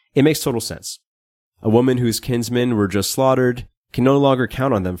replication, it makes total sense. A woman whose kinsmen were just slaughtered can no longer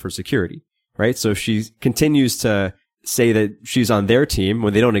count on them for security, right? So if she continues to say that she's on their team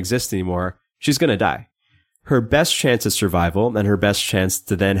when they don't exist anymore, she's going to die. Her best chance at survival and her best chance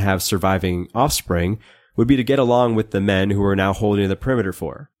to then have surviving offspring would be to get along with the men who are now holding the perimeter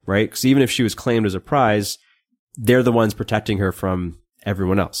for her, right? Because even if she was claimed as a prize, they're the ones protecting her from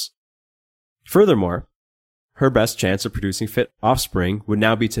everyone else. Furthermore, her best chance of producing fit offspring would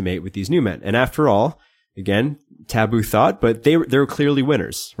now be to mate with these new men. And after all, again, taboo thought, but they're clearly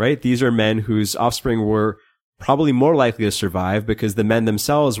winners, right? These are men whose offspring were probably more likely to survive because the men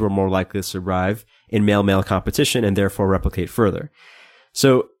themselves were more likely to survive in male-male competition and therefore replicate further.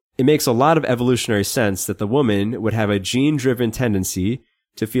 So it makes a lot of evolutionary sense that the woman would have a gene-driven tendency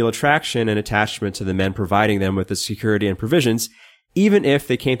to feel attraction and attachment to the men providing them with the security and provisions, even if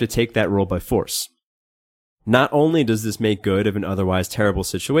they came to take that role by force. Not only does this make good of an otherwise terrible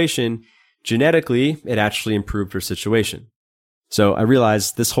situation, genetically, it actually improved her situation. So I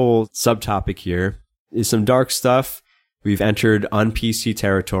realize this whole subtopic here is some dark stuff. We've entered un-PC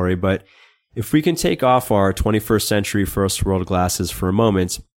territory, but if we can take off our 21st century first world glasses for a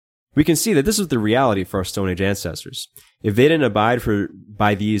moment, we can see that this was the reality for our Stone Age ancestors. If they didn't abide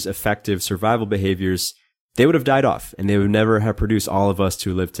by these effective survival behaviors, they would have died off, and they would never have produced all of us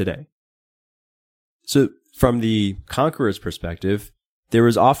who live today. So from the conqueror's perspective, there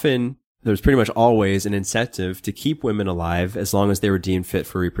was pretty much always an incentive to keep women alive as long as they were deemed fit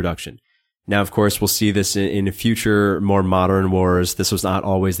for reproduction. Now, of course, we'll see this in future, more modern wars. This was not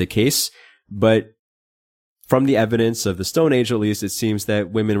always the case, but from the evidence of the Stone Age, at least, it seems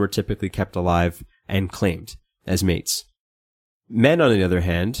that women were typically kept alive and claimed as mates. Men, on the other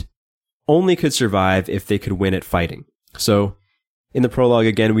hand, only could survive if they could win at fighting. So, in the prologue,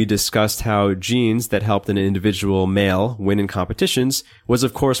 again, we discussed how genes that helped an individual male win in competitions was,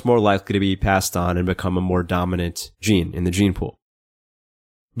 of course, more likely to be passed on and become a more dominant gene in the gene pool.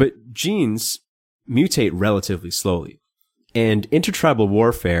 But genes mutate relatively slowly, and intertribal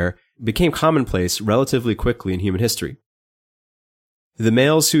warfare became commonplace relatively quickly in human history. The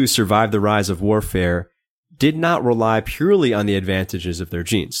males who survived the rise of warfare did not rely purely on the advantages of their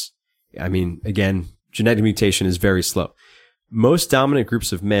genes. Again, genetic mutation is very slow. Most dominant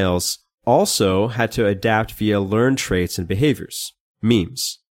groups of males also had to adapt via learned traits and behaviors,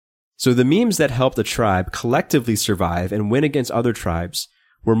 memes. So the memes that helped a tribe collectively survive and win against other tribes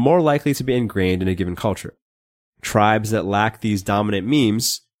were more likely to be ingrained in a given culture. Tribes that lacked these dominant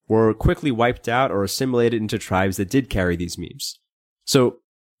memes were quickly wiped out or assimilated into tribes that did carry these memes. So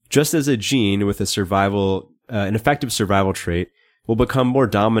just as a gene with an effective survival trait will become more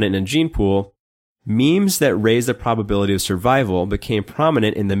dominant in a gene pool, memes that raise the probability of survival became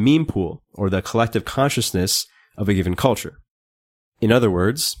prominent in the meme pool, or the collective consciousness of a given culture. In other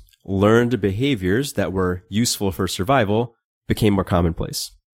words, learned behaviors that were useful for survival became more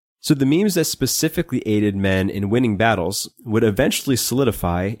commonplace. So the memes that specifically aided men in winning battles would eventually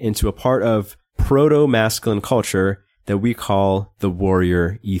solidify into a part of proto-masculine culture that we call the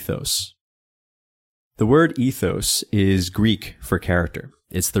warrior ethos. The word ethos is Greek for character.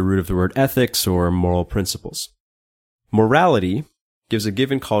 It's the root of the word ethics or moral principles. Morality gives a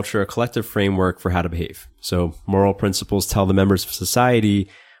given culture a collective framework for how to behave. So moral principles tell the members of society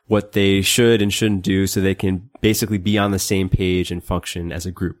what they should and shouldn't do so they can basically be on the same page and function as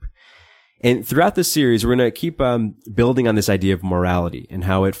a group. And throughout this series, we're going to keep building on this idea of morality and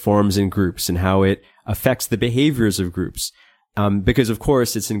how it forms in groups and how it affects the behaviors of groups. Because, of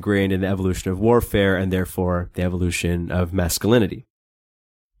course, it's ingrained in the evolution of warfare and therefore the evolution of masculinity.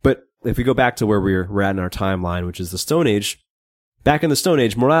 But if we go back to where we're at in our timeline, which is the Stone Age, back in the Stone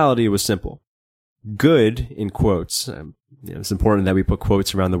Age, morality was simple. Good, in quotes, it's important that we put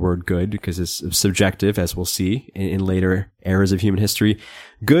quotes around the word good because it's subjective, as we'll see in later eras of human history.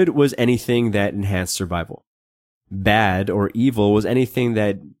 Good was anything that enhanced survival. Bad or evil was anything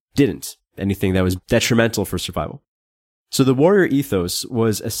that didn't, anything that was detrimental for survival. So the warrior ethos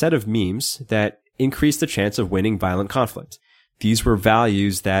was a set of memes that increased the chance of winning violent conflict. These were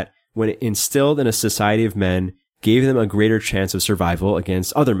values that, when instilled in a society of men, gave them a greater chance of survival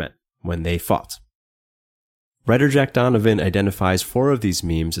against other men when they fought. Writer Jack Donovan identifies 4 of these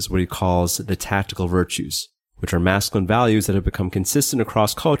memes as what he calls the tactical virtues, which are masculine values that have become consistent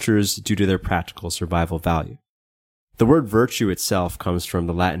across cultures due to their practical survival value. The word virtue itself comes from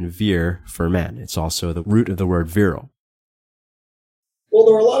the Latin vir, for man. It's also the root of the word virile. Well,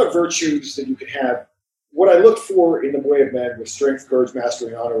 there are a lot of virtues that you can have. What I look for in the way of men with strength, courage, mastery,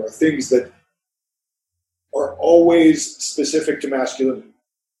 and honor are things that are always specific to masculinity.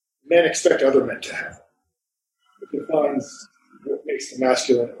 Men expect other men to have them. It defines what makes them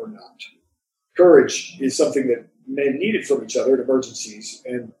masculine or not. Courage is something that men needed from each other in emergencies,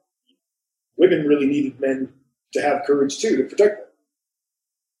 and women really needed men to have courage too, to protect them.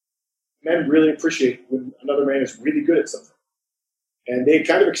 Men really appreciate when another man is really good at something, and they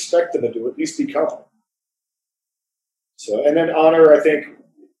kind of expect them to at least be confident. So, and then honor, I think,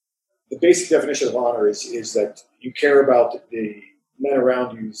 the basic definition of honor is that you care about the men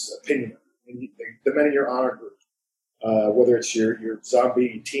around you's opinion, the men in your honor group, whether it's your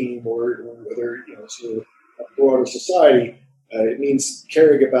zombie team or whether it's your broader society. It means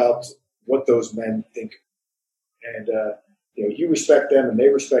caring about what those men think, and you respect them and they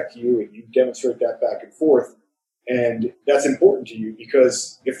respect you, and you demonstrate that back and forth, and that's important to you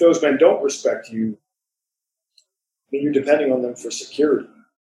because if those men don't respect you, then you're depending on them for security.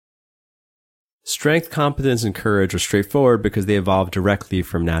 Strength, competence, and courage are straightforward because they evolved directly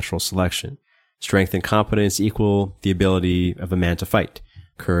from natural selection. Strength and competence equal the ability of a man to fight.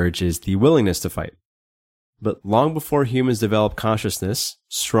 Courage is the willingness to fight. But long before humans developed consciousness,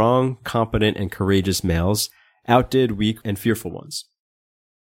 strong, competent, and courageous males outdid weak and fearful ones.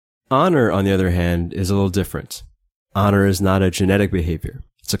 Honor, on the other hand, is a little different. Honor is not a genetic behavior.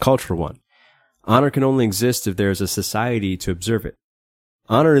 It's a cultural one. Honor can only exist if there is a society to observe it.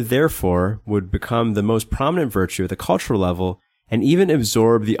 Honor, therefore, would become the most prominent virtue at the cultural level and even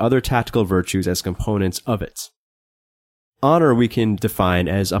absorb the other tactical virtues as components of it. Honor we can define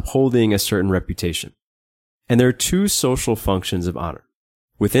as upholding a certain reputation. And there are 2 social functions of honor,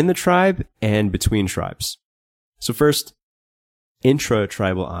 within the tribe and between tribes. So first,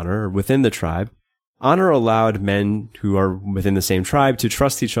 intra-tribal honor, or within the tribe. Honor allowed men who are within the same tribe to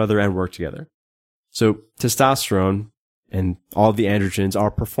trust each other and work together. So testosterone and all the androgens are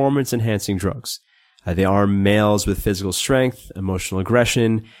performance-enhancing drugs. They arm males with physical strength, emotional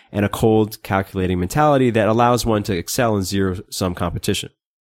aggression, and a cold, calculating mentality that allows one to excel in zero-sum competition.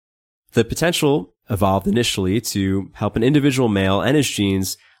 The potential evolved initially to help an individual male and his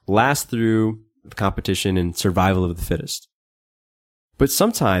genes last through the competition and survival of the fittest. But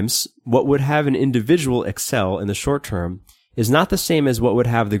sometimes, what would have an individual excel in the short term is not the same as what would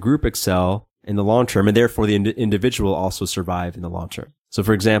have the group excel in the long term, and therefore the individual also survive in the long term. So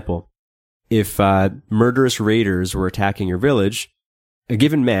for example, if murderous raiders were attacking your village, a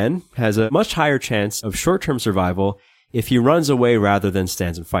given man has a much higher chance of short-term survival if he runs away rather than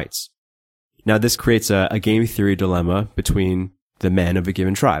stands and fights. Now this creates a game theory dilemma between the men of a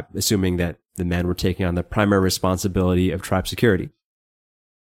given tribe, assuming that the men were taking on the primary responsibility of tribe security.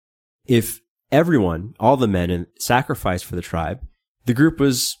 If everyone, all the men, sacrificed for the tribe, the group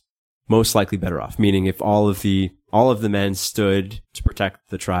was most likely better off. Meaning, if all of the men stood to protect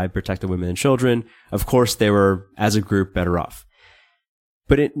the tribe, protect the women and children, of course they were, as a group, better off.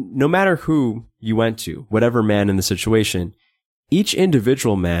 But no matter who you went to, whatever man in the situation, each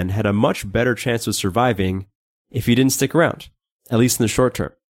individual man had a much better chance of surviving if he didn't stick around, at least in the short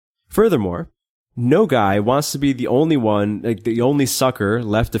term. Furthermore, no guy wants to be the only one, like the only sucker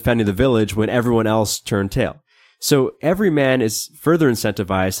left defending the village when everyone else turned tail. So every man is further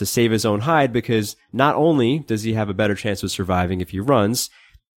incentivized to save his own hide because not only does he have a better chance of surviving if he runs,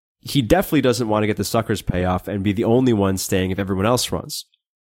 he definitely doesn't want to get the sucker's payoff and be the only one staying if everyone else runs.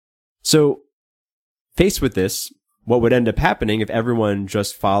 So faced with this, what would end up happening if everyone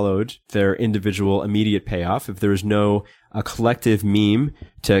just followed their individual immediate payoff, if there was no a collective meme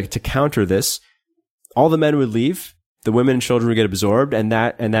to counter this, all the men would leave the women and children would get absorbed, and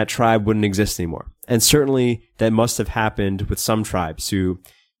that tribe wouldn't exist anymore. And certainly that must have happened with some tribes who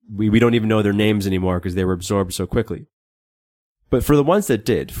we don't even know their names anymore because they were absorbed so quickly. But for the ones that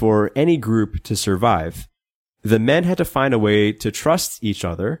did, for any group to survive, the men had to find a way to trust each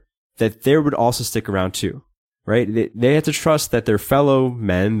other that they would also stick around too, right? They had to trust that their fellow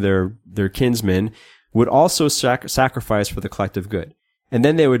men, their kinsmen, would also sacrifice for the collective good. And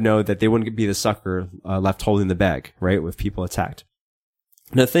then they would know that they wouldn't be the sucker left holding the bag, right, with people attacked.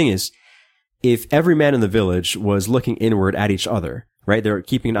 Now, the thing is, if every man in the village was looking inward at each other, right, they're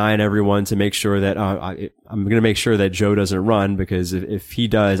keeping an eye on everyone to make sure that I'm going to make sure that Joe doesn't run, because if he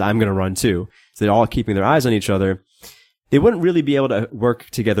does, I'm going to run too. So they're all keeping their eyes on each other. They wouldn't really be able to work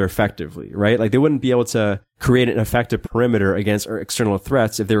together effectively, right? Like they wouldn't be able to create an effective perimeter against external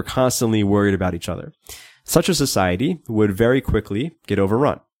threats if they were constantly worried about each other. Such a society would very quickly get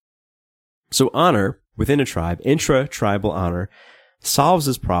overrun. So honor within a tribe, intra-tribal honor, solves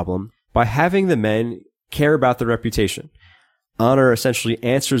this problem by having the men care about their reputation. Honor essentially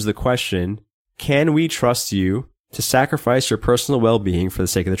answers the question, can we trust you to sacrifice your personal well-being for the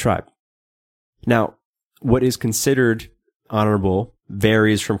sake of the tribe? Now, what is considered honorable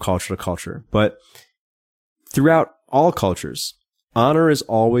varies from culture to culture, but throughout all cultures, honor is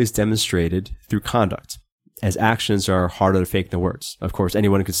always demonstrated through conduct, as actions are harder to fake than words. Of course,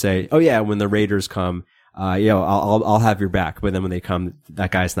 anyone could say, "Oh yeah, when the raiders come, I'll have your back," but then when they come,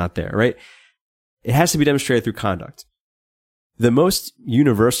 that guy's not there, right? It has to be demonstrated through conduct. The most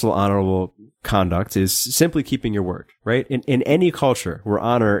universal honorable conduct is simply keeping your word, right? In any culture where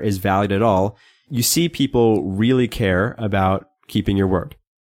honor is valued at all, you see people really care about keeping your word.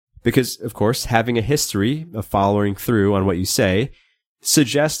 Because, of course, having a history of following through on what you say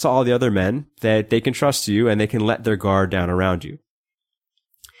suggests to all the other men that they can trust you and they can let their guard down around you.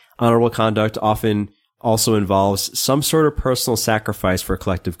 Honorable conduct often also involves some sort of personal sacrifice for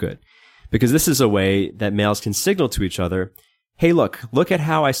collective good, because this is a way that males can signal to each other, hey, look at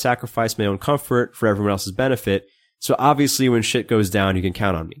how I sacrifice my own comfort for everyone else's benefit, so obviously when shit goes down, you can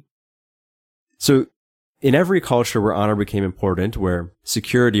count on me. So in every culture where honor became important, where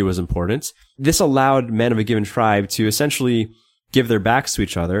security was important, this allowed men of a given tribe to essentially give their backs to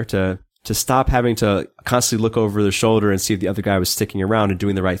each other, to stop having to constantly look over their shoulder and see if the other guy was sticking around and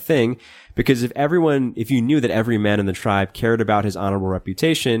doing the right thing. Because if you knew that every man in the tribe cared about his honorable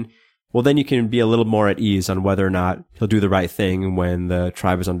reputation, well, then you can be a little more at ease on whether or not he'll do the right thing when the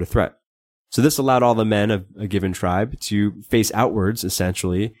tribe is under threat. So this allowed all the men of a given tribe to face outwards,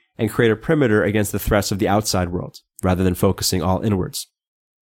 essentially, and create a perimeter against the threats of the outside world, rather than focusing all inwards.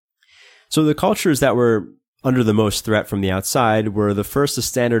 So the cultures that were under the most threat from the outside were the first to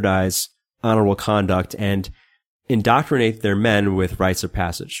standardize honorable conduct and indoctrinate their men with rites of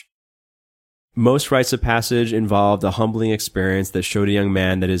passage. Most rites of passage involved a humbling experience that showed a young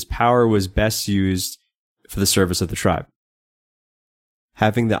man that his power was best used for the service of the tribe.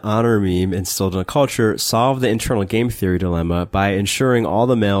 Having the honor meme instilled in a culture solved the internal game theory dilemma by ensuring all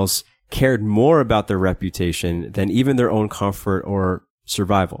the males cared more about their reputation than even their own comfort or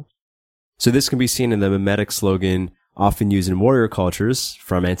survival. So this can be seen in the mimetic slogan often used in warrior cultures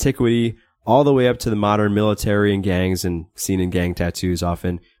from antiquity all the way up to the modern military and gangs, and seen in gang tattoos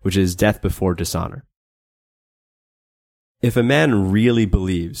often, which is death before dishonor. If a man really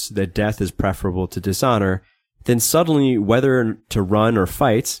believes that death is preferable to dishonor, then suddenly whether to run or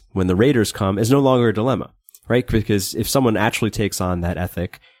fight when the raiders come is no longer a dilemma, right? Because if someone actually takes on that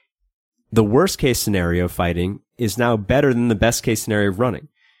ethic, the worst case scenario of fighting is now better than the best case scenario of running,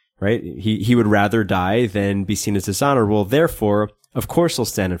 right? He would rather die than be seen as dishonorable. Therefore, of course he'll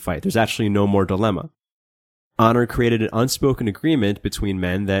stand and fight. There's actually no more dilemma. Honor created an unspoken agreement between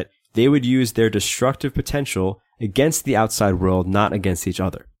men that they would use their destructive potential against the outside world, not against each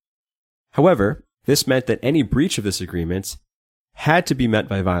other. However, this meant that any breach of this agreement had to be met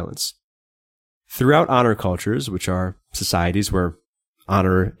by violence. Throughout honor cultures, which are societies where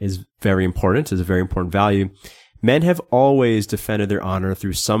honor is very important, is a very important value, men have always defended their honor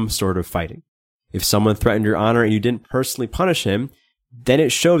through some sort of fighting. If someone threatened your honor and you didn't personally punish him, then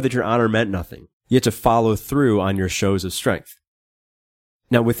it showed that your honor meant nothing. You had to follow through on your shows of strength.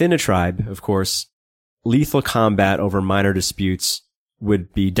 Now, within a tribe, of course, lethal combat over minor disputes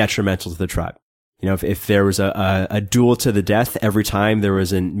would be detrimental to the tribe. You know, if there was a duel to the death every time there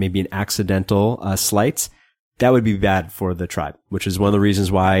was maybe an accidental slight, that would be bad for the tribe, which is one of the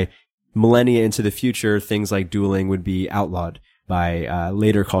reasons why millennia into the future, things like dueling would be outlawed by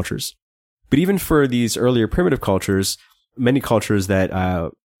later cultures. But even for these earlier primitive cultures, many cultures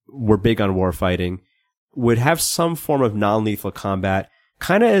that were big on war fighting would have some form of non-lethal combat,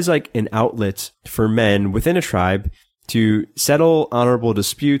 kind of as like an outlet for men within a tribe to settle honorable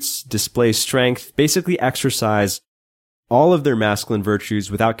disputes, display strength, basically exercise all of their masculine virtues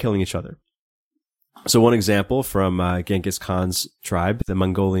without killing each other. So one example from Genghis Khan's tribe, the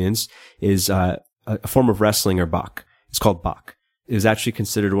Mongolians, is a form of wrestling or bak. It's called bak. It was actually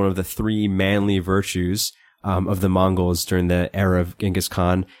considered one of the 3 manly virtues of the Mongols during the era of Genghis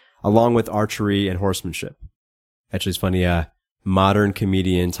Khan, along with archery and horsemanship. Actually, it's funny, modern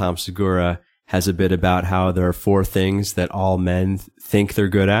comedian Tom Segura has a bit about how there are 4 things that all men think they're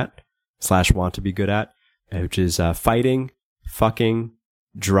good at / want to be good at, which is fighting, fucking,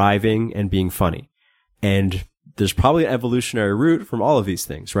 driving, and being funny. And there's probably an evolutionary root from all of these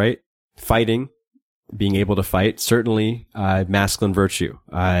things, right? Fighting, being able to fight, certainly masculine virtue.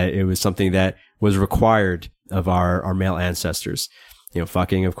 It was something that was required of our male ancestors.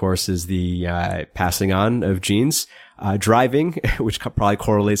 Fucking, of course, is the passing on of genes. Driving, which probably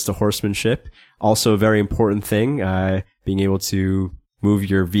correlates to horsemanship, also a very important thing. Being able to move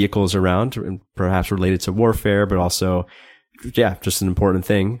your vehicles around, and perhaps related to warfare, but also, just an important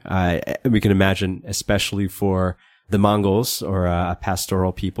thing. We can imagine, especially for the Mongols or a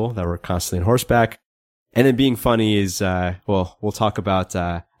pastoral people that were constantly on horseback. And then being funny is, we'll talk about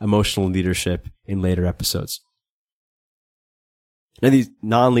emotional leadership in later episodes. Now, these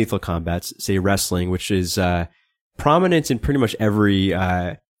non-lethal combats, say wrestling, which is prominent in pretty much every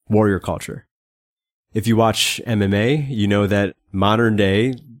warrior culture. If you watch MMA, you know that modern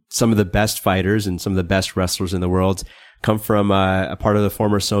day, some of the best fighters and some of the best wrestlers in the world come from a part of the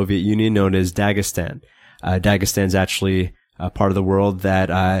former Soviet Union known as Dagestan. Dagestan's actually a part of the world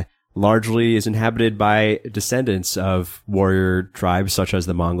that largely is inhabited by descendants of warrior tribes such as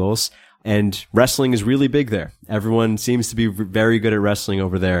the Mongols. And wrestling is really big there. Everyone seems to be very good at wrestling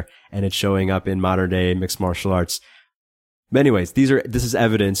over there, and it's showing up in modern day mixed martial arts. But anyways, this is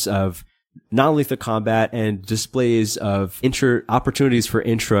evidence of non-lethal combat and displays of opportunities for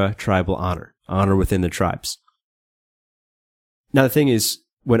intra-tribal honor within the tribes. Now, the thing is,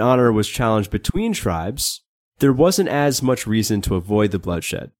 when honor was challenged between tribes, there wasn't as much reason to avoid the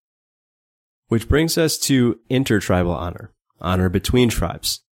bloodshed. Which brings us to intertribal honor between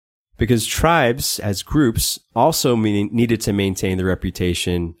tribes. Because tribes, as groups, also needed to maintain their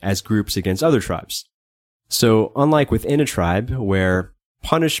reputation as groups against other tribes. So, unlike within a tribe, where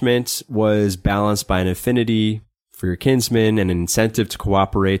punishment was balanced by an affinity for your kinsmen and an incentive to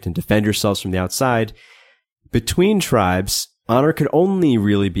cooperate and defend yourselves from the outside, between tribes, honor could only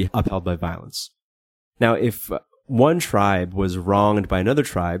really be upheld by violence. Now, if one tribe was wronged by another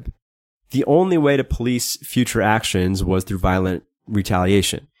tribe, the only way to police future actions was through violent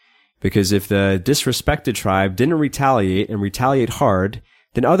retaliation. Because if the disrespected tribe didn't retaliate hard,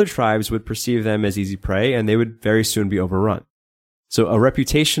 then other tribes would perceive them as easy prey and they would very soon be overrun. So a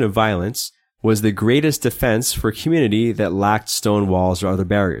reputation of violence was the greatest defense for a community that lacked stone walls or other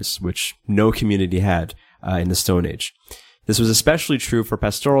barriers, which no community had in the Stone Age. This was especially true for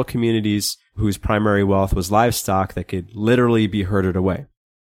pastoral communities whose primary wealth was livestock that could literally be herded away.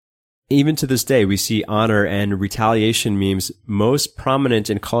 Even to this day, we see honor and retaliation memes most prominent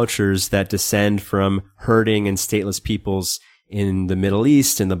in cultures that descend from herding and stateless peoples in the Middle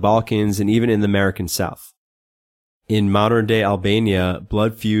East, in the Balkans, and even in the American South. In modern-day Albania,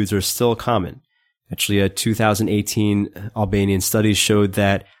 blood feuds are still common. Actually, a 2018 Albanian study showed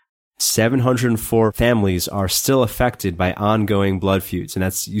that 704 families are still affected by ongoing blood feuds, and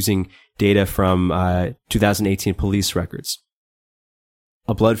that's using data from 2018 police records.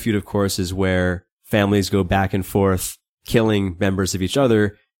 A blood feud, of course, is where families go back and forth, killing members of each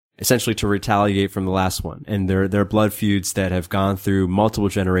other, essentially to retaliate from the last one. And there are blood feuds that have gone through multiple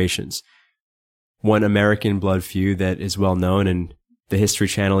generations. One American blood feud that is well known, and the History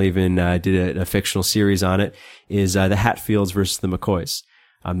Channel even did a fictional series on it, is the Hatfields versus the McCoys.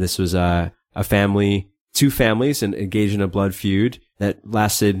 This was two families engaged in a blood feud that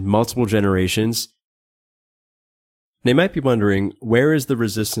lasted multiple generations. They might be wondering, where is the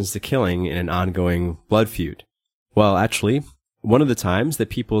resistance to killing in an ongoing blood feud? Well, actually, one of the times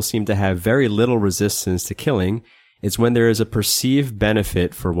that people seem to have very little resistance to killing is when there is a perceived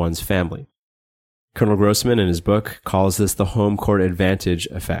benefit for one's family. Colonel Grossman, in his book, calls this the home court advantage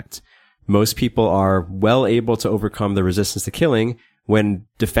effect. Most people are well able to overcome the resistance to killing when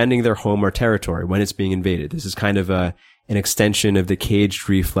defending their home or territory, when it's being invaded. This is kind of an extension of the caged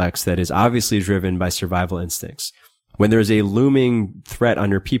reflex that is obviously driven by survival instincts. When there's a looming threat on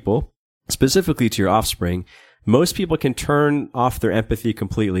your people, specifically to your offspring, most people can turn off their empathy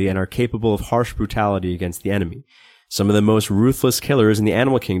completely and are capable of harsh brutality against the enemy. Some of the most ruthless killers in the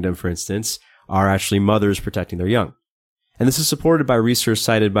animal kingdom, for instance, are actually mothers protecting their young. And this is supported by research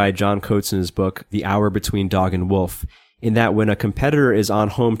cited by John Coates in his book, The Hour Between Dog and Wolf, in that when a competitor is on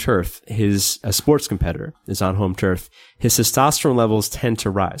home turf, a sports competitor is on home turf, his testosterone levels tend to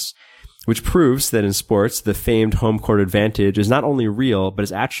rise, which proves that in sports, the famed home court advantage is not only real, but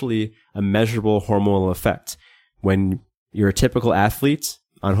is actually a measurable hormonal effect. When you're a typical athlete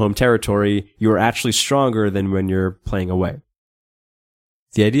on home territory, you are actually stronger than when you're playing away.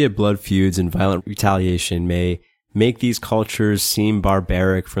 The idea of blood feuds and violent retaliation may make these cultures seem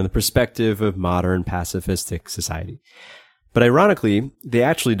barbaric from the perspective of modern pacifistic society. But ironically, they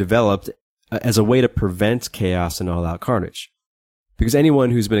actually developed as a way to prevent chaos and all-out carnage. Because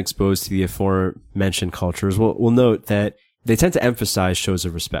anyone who's been exposed to the aforementioned cultures will note that they tend to emphasize shows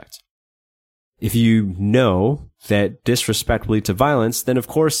of respect. If you know that disrespect will lead to violence, then of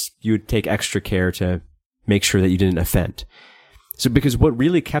course you would take extra care to make sure that you didn't offend. So because what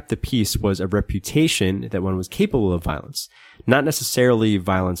really kept the peace was a reputation that one was capable of violence, not necessarily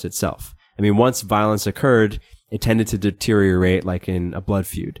violence itself. I mean, once violence occurred, it tended to deteriorate like in a blood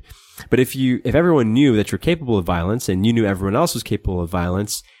feud. But if everyone knew that you're capable of violence and you knew everyone else was capable of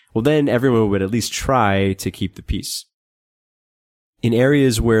violence, well, then everyone would at least try to keep the peace. In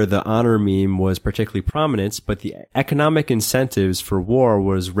areas where the honor meme was particularly prominent, but the economic incentives for war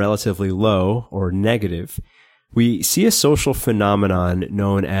was relatively low or negative, we see a social phenomenon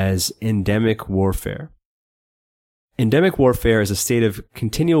known as endemic warfare. Endemic warfare is a state of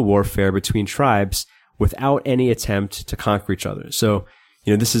continual warfare between tribes without any attempt to conquer each other. So,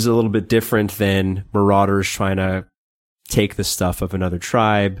 this is a little bit different than marauders trying to take the stuff of another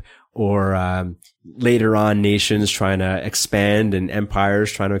tribe, or later on nations trying to expand and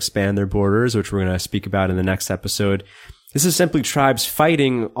empires trying to expand their borders, which we're going to speak about in the next episode. This is simply tribes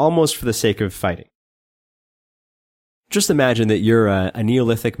fighting almost for the sake of fighting. Just imagine that you're a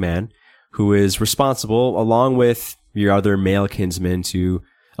Neolithic man who is responsible, along with your other male kinsmen, to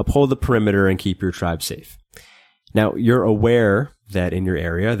uphold the perimeter and keep your tribe safe. Now, you're aware that in your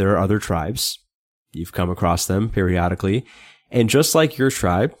area there are other tribes. You've come across them periodically. And just like your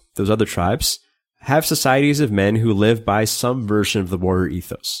tribe, those other tribes have societies of men who live by some version of the warrior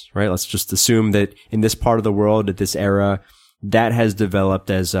ethos, right? Let's just assume that in this part of the world, at this era, that has developed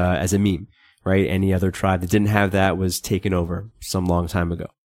as a meme. Right? Any other tribe that didn't have that was taken over some long time ago.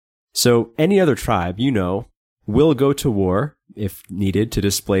 So any other tribe, will go to war if needed to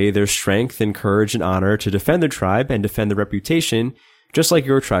display their strength and courage and honor to defend their tribe and defend their reputation, just like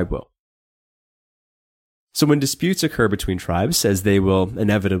your tribe will. So when disputes occur between tribes, as they will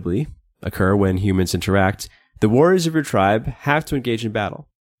inevitably occur when humans interact, the warriors of your tribe have to engage in battle,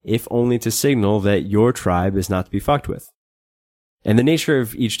 if only to signal that your tribe is not to be fucked with. And the nature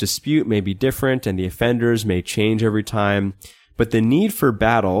of each dispute may be different and the offenders may change every time, but the need for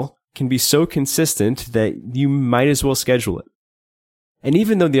battle can be so consistent that you might as well schedule it. And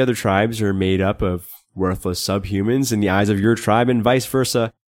even though the other tribes are made up of worthless subhumans in the eyes of your tribe and vice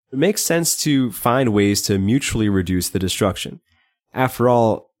versa, it makes sense to find ways to mutually reduce the destruction. After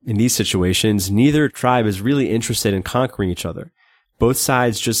all, in these situations, neither tribe is really interested in conquering each other. Both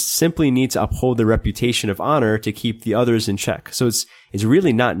sides just simply need to uphold their reputation of honor to keep the others in check. So it's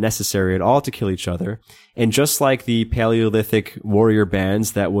really not necessary at all to kill each other. And just like the Paleolithic warrior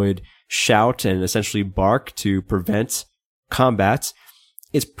bands that would shout and essentially bark to prevent combat,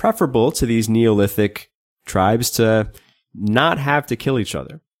 it's preferable to these Neolithic tribes to not have to kill each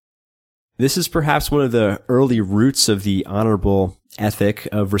other. This is perhaps one of the early roots of the honorable ethic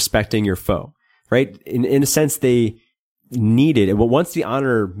of respecting your foe, right? In a sense, they needed, and once the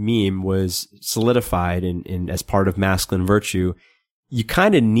honor meme was solidified in as part of masculine virtue, you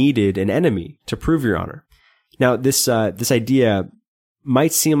kind of needed an enemy to prove your honor. Now, this idea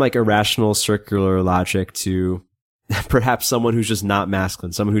might seem like irrational circular logic to perhaps someone who's just not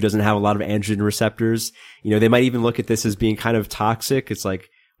masculine, someone who doesn't have a lot of androgen receptors. They might even look at this as being kind of toxic. It's like,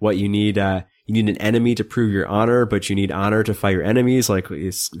 what you need an enemy to prove your honor, but you need honor to fight your enemies. Like,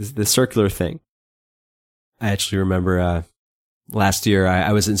 it's the circular thing. I actually remember last year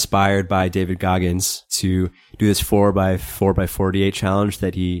I was inspired by David Goggins to do this 4x48 challenge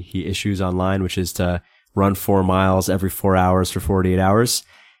that he issues online, which is to run 4 miles every 4 hours for 48 hours.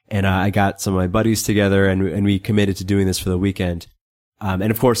 And I got some of my buddies together and we committed to doing this for the weekend.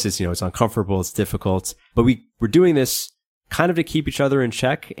 And of course it's uncomfortable, it's difficult, but we were doing this kind of to keep each other in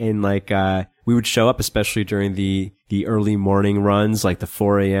check. And we would show up, especially during the early morning runs, like the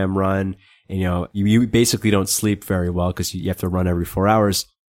 4 a.m. run. And, you basically don't sleep very well because you have to run every 4 hours.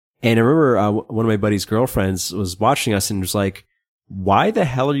 And I remember one of my buddy's girlfriends was watching us and was like, why the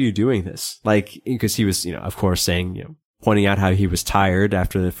hell are you doing this? Like, because he was, of course saying, pointing out how he was tired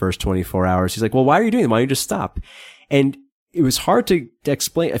after the first 24 hours. He's like, well, why are you doing it? Why don't you just stop? And it was hard to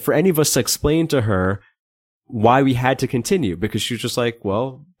explain, for any of us to explain to her why we had to continue, because she was just like,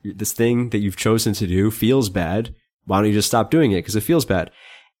 well, this thing that you've chosen to do feels bad. Why don't you just stop doing it? Because it feels bad.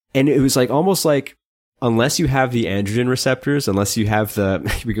 And it was like almost like, unless you have the androgen receptors, unless you have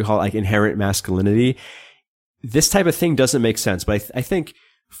the, we could call it like inherent masculinity, this type of thing doesn't make sense. But I think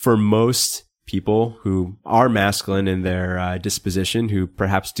for most people who are masculine in their disposition, who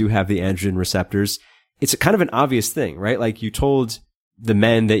perhaps do have the androgen receptors, it's a kind of an obvious thing, right? Like you told the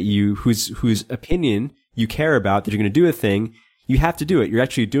men that whose opinion you care about, that you're going to do a thing, you have to do it. You're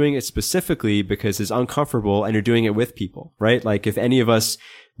actually doing it specifically because it's uncomfortable and you're doing it with people, right? Like if any of us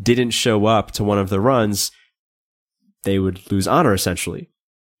didn't show up to one of the runs, they would lose honor essentially.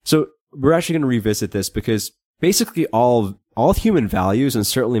 So we're actually going to revisit this because basically all human values, and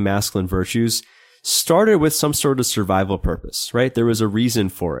certainly masculine virtues, started with some sort of survival purpose, right? There was a reason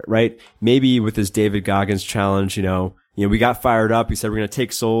for it, right? Maybe with this David Goggins challenge, you know, we got fired up. We said we're going to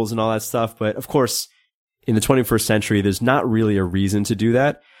take souls and all that stuff. But of course, in the 21st century, there's not really a reason to do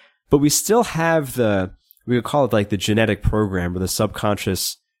that. But we still have we would call it like the genetic program or the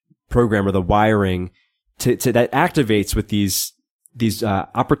subconscious program or the wiring that activates with these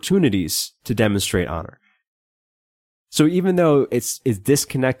opportunities to demonstrate honor. So even though it's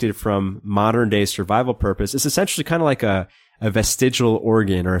disconnected from modern day survival purpose, it's essentially kind of like a vestigial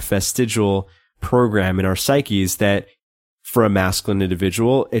organ or a vestigial program in our psyches that for a masculine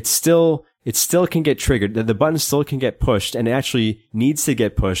individual, it still can get triggered. The button still can get pushed, and it actually needs to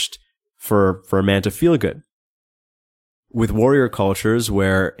get pushed for a man to feel good. With warrior cultures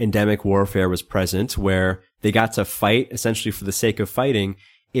where endemic warfare was present, where they got to fight essentially for the sake of fighting,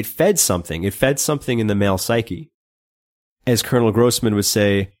 it fed something. It fed something in the male psyche. As Colonel Grossman would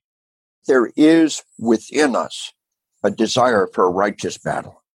say, there is within us a desire for a righteous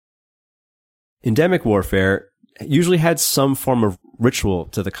battle. Endemic warfare usually had some form of ritual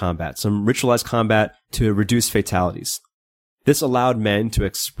to the combat, some ritualized combat to reduce fatalities. This allowed men to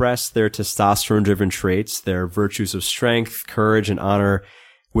express their testosterone-driven traits, their virtues of strength, courage, and honor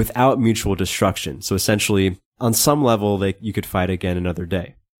without mutual destruction. So essentially, on some level, you could fight again another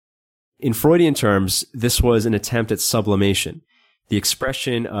day. In Freudian terms, this was an attempt at sublimation, the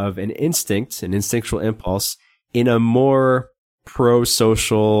expression of an instinct, an instinctual impulse, in a more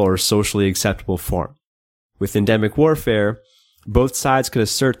pro-social or socially acceptable form. With endemic warfare, both sides could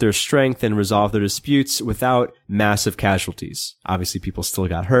assert their strength and resolve their disputes without massive casualties. Obviously, people still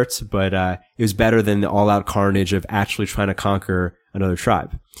got hurt, but it was better than the all-out carnage of actually trying to conquer another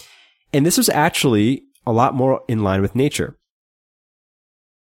tribe. And this was actually a lot more in line with nature.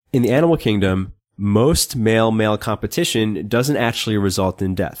 In the animal kingdom, most male-male competition doesn't actually result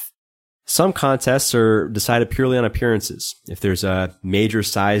in death. Some contests are decided purely on appearances. If there's a major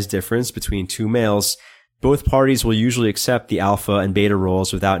size difference between two males, both parties will usually accept the alpha and beta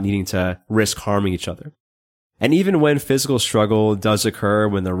roles without needing to risk harming each other. And even when physical struggle does occur,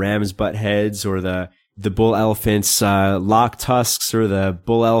 when the rams butt heads or the bull elephants lock tusks or the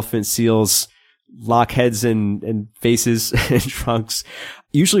bull elephant seals lock heads and faces and trunks,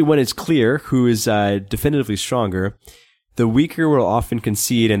 usually when it's clear who is definitively stronger, the weaker will often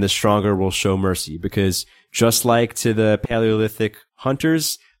concede and the stronger will show mercy, because just like to the Paleolithic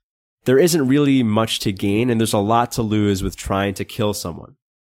hunters, there isn't really much to gain and there's a lot to lose with trying to kill someone.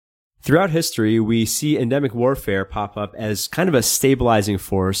 Throughout history, we see endemic warfare pop up as kind of a stabilizing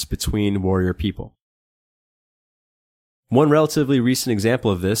force between warrior people. One relatively recent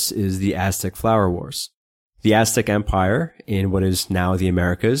example of this is the Aztec Flower Wars. The Aztec Empire, in what is now the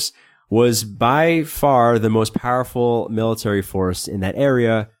Americas, was by far the most powerful military force in that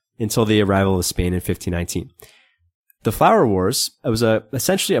area until the arrival of Spain in 1519. The Flower Wars was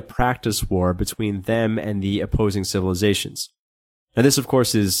essentially a practice war between them and the opposing civilizations. Now this, of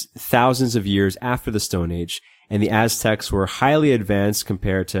course, is thousands of years after the Stone Age, and the Aztecs were highly advanced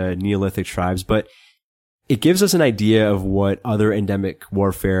compared to Neolithic tribes, but it gives us an idea of what other endemic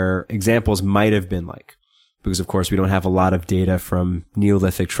warfare examples might have been like. Because, of course, we don't have a lot of data from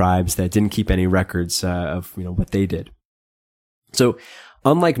Neolithic tribes that didn't keep any records of what they did. So,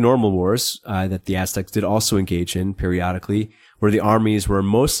 unlike normal wars that the Aztecs did also engage in periodically, where the armies were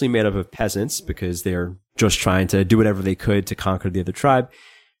mostly made up of peasants because they're just trying to do whatever they could to conquer the other tribe,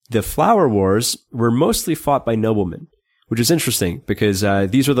 the Flower Wars were mostly fought by noblemen, which is interesting because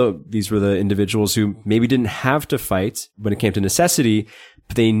these were the individuals who maybe didn't have to fight when it came to necessity,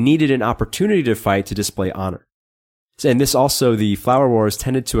 but they needed an opportunity to fight to display honor. And this also, the Flower Wars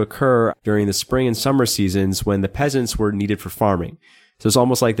tended to occur during the spring and summer seasons when the peasants were needed for farming. So it's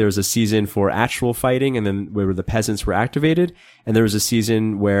almost like there was a season for actual fighting and then where the peasants were activated. And there was a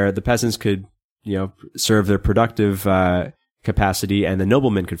season where the peasants could, serve their productive capacity, and the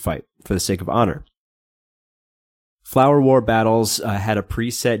noblemen could fight for the sake of honor. Flower War battles had a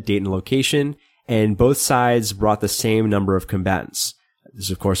preset date and location, and both sides brought the same number of combatants. This,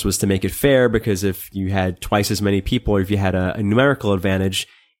 of course, was to make it fair, because if you had twice as many people, or if you had a numerical advantage,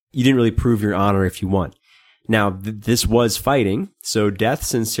 you didn't really prove your honor if you won. Now, this was fighting, so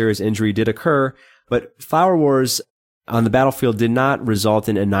deaths and serious injury did occur, but Flower Wars on the battlefield did not result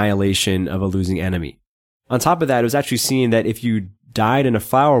in annihilation of a losing enemy. On top of that, it was actually seen that if you died in a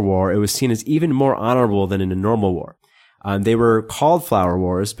Flower War, it was seen as even more honorable than in a normal war. They were called Flower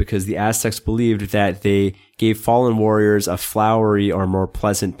Wars because the Aztecs believed that they gave fallen warriors a flowery or more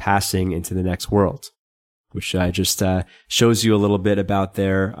pleasant passing into the next world, which just shows you a little bit about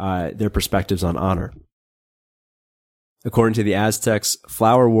their perspectives on honor. According to the Aztecs,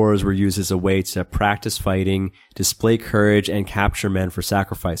 Flower Wars were used as a way to practice fighting, display courage, and capture men for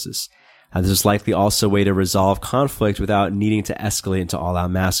sacrifices. This was likely also a way to resolve conflict without needing to escalate into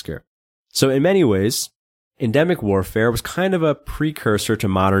all-out massacre. So in many ways, endemic warfare was kind of a precursor to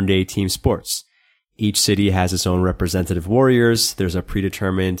modern-day team sports. Each city has its own representative warriors. There's a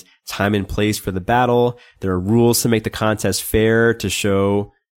predetermined time and place for the battle. There are rules to make the contest fair,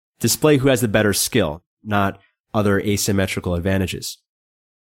 to display who has the better skill, not other asymmetrical advantages.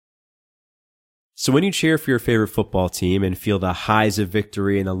 So when you cheer for your favorite football team and feel the highs of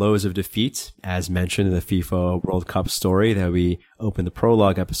victory and the lows of defeat, as mentioned in the FIFA World Cup story that we opened the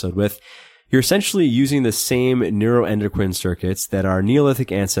prologue episode with, you're essentially using the same neuroendocrine circuits that our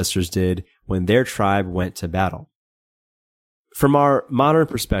Neolithic ancestors did when their tribe went to battle. From our modern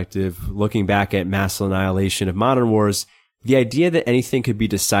perspective, looking back at mass annihilation of modern wars, the idea that anything could be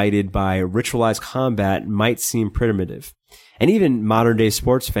decided by ritualized combat might seem primitive. And even modern-day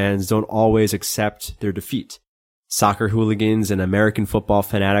sports fans don't always accept their defeat. Soccer hooligans and American football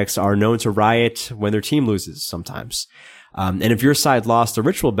fanatics are known to riot when their team loses sometimes. And if your side lost a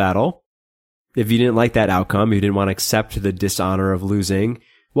ritual battle, if you didn't like that outcome, you didn't want to accept the dishonor of losing,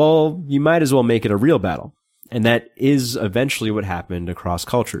 well, you might as well make it a real battle. And that is eventually what happened across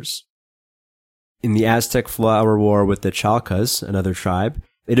cultures. In the Aztec Flower War with the Chalcas, another tribe,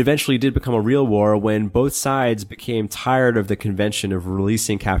 it eventually did become a real war when both sides became tired of the convention of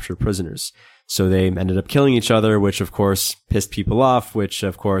releasing captured prisoners. So they ended up killing each other, which of course pissed people off, which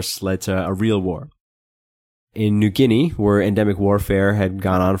of course led to a real war. In New Guinea, where endemic warfare had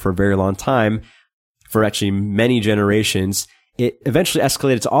gone on for a very long time, for actually many generations, it eventually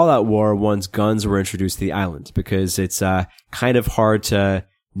escalated to all-out war once guns were introduced to the island, because it's kind of hard to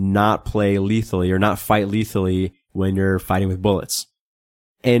not play lethally or not fight lethally when you're fighting with bullets.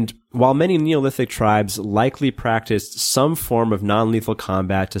 And while many Neolithic tribes likely practiced some form of non-lethal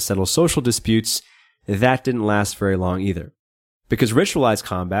combat to settle social disputes, that didn't last very long either. Because ritualized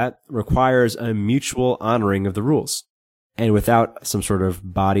combat requires a mutual honoring of the rules. And without some sort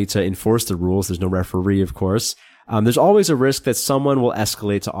of body to enforce the rules, there's no referee, of course, there's always a risk that someone will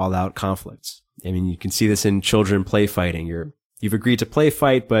escalate to all-out conflicts. I mean, you can see this in children play fighting. You've agreed to play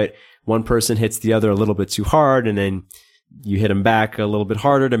fight, but one person hits the other a little bit too hard, and then you hit them back a little bit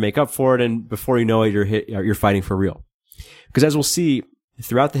harder to make up for it, and before you know it, you're fighting for real. Because as we'll see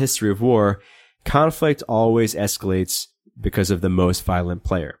throughout the history of war, conflict always escalates because of the most violent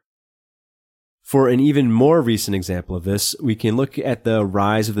player. For an even more recent example of this, we can look at the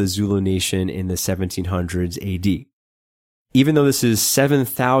rise of the Zulu nation in the 1700s AD. Even though this is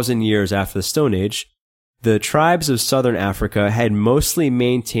 7,000 years after the Stone Age, the tribes of southern Africa had mostly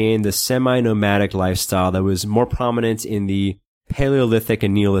maintained the semi-nomadic lifestyle that was more prominent in the Paleolithic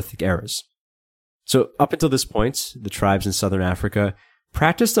and Neolithic eras. So up until this point, the tribes in southern Africa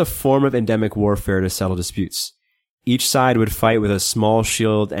practiced a form of endemic warfare to settle disputes. Each side would fight with a small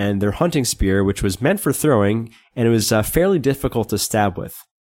shield and their hunting spear, which was meant for throwing, and it was fairly difficult to stab with.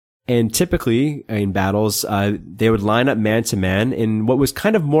 And typically, in battles, they would line up man-to-man in what was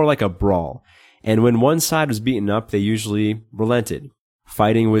kind of more like a brawl. And when one side was beaten up, they usually relented.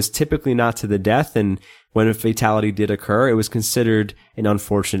 Fighting was typically not to the death, and when a fatality did occur, it was considered an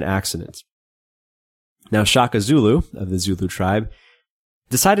unfortunate accident. Now, Shaka Zulu, of the Zulu tribe,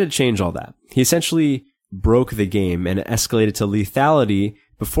 decided to change all that. He essentially broke the game and escalated to lethality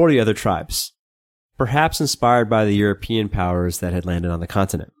before the other tribes, perhaps inspired by the European powers that had landed on the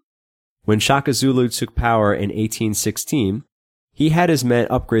continent. When Shaka Zulu took power in 1816, he had his men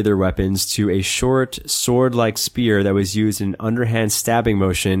upgrade their weapons to a short, sword-like spear that was used in an underhand stabbing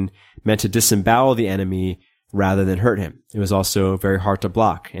motion meant to disembowel the enemy rather than hurt him. It was also very hard to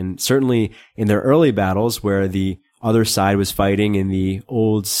block, and certainly in their early battles where the other side was fighting in the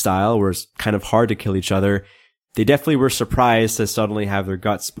old style where it's kind of hard to kill each other, they definitely were surprised to suddenly have their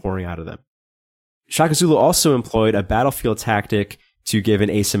guts pouring out of them. Shaka Zulu also employed a battlefield tactic to give an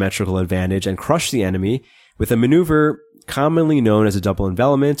asymmetrical advantage and crush the enemy with a maneuver commonly known as a double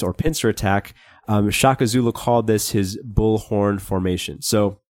envelopment or pincer attack. Shaka Zulu called this his bullhorn formation.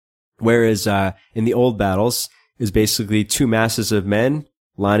 So whereas in the old battles, it was basically two masses of men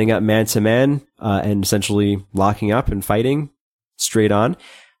lining up man to man and essentially locking up and fighting straight on,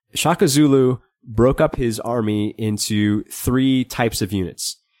 Shaka Zulu broke up his army into three types of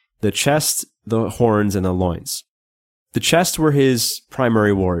units: the chest, the horns, and the loins. The chest were his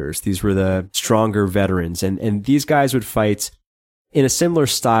primary warriors. These were the stronger veterans, and these guys would fight in a similar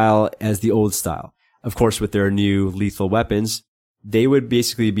style as the old style. Of course, with their new lethal weapons, they would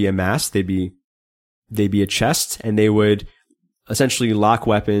basically be a mass. They'd be a chest, and they would essentially lock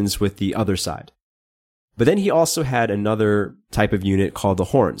weapons with the other side. But then he also had another type of unit called the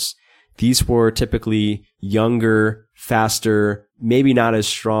horns. These were typically younger, faster, maybe not as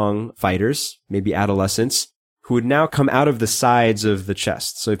strong fighters, maybe adolescents, who would now come out of the sides of the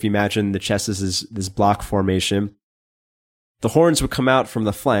chest. So if you imagine the chest is this block formation, the horns would come out from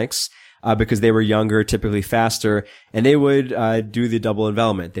the flanks because they were younger, typically faster, and they would do the double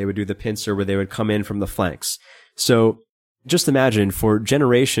envelopment. They would do the pincer where they would come in from the flanks. So just imagine, for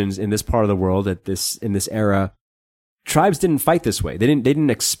generations in this part of the world in this era, tribes didn't fight this way. They didn't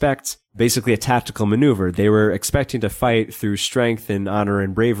expect basically a tactical maneuver. They were expecting to fight through strength and honor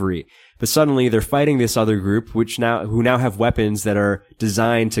and bravery. But suddenly they're fighting this other group, who now have weapons that are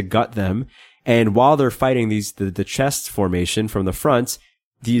designed to gut them. And while they're fighting the chest formation from the front,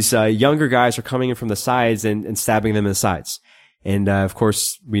 these younger guys are coming in from the sides and stabbing them in the sides. And of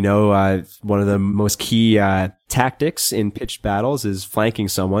course, we know one of the most key tactics in pitched battles is flanking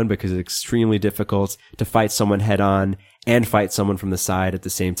someone, because it's extremely difficult to fight someone head on and fight someone from the side at the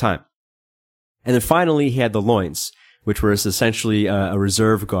same time. And then finally, he had the loins, which was essentially a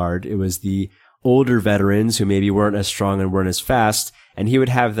reserve guard. It was the older veterans who maybe weren't as strong and weren't as fast, and he would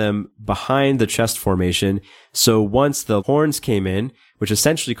have them behind the chest formation. So once the horns came in, which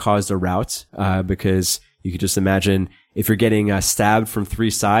essentially caused a rout, because you could just imagine if you're getting stabbed from three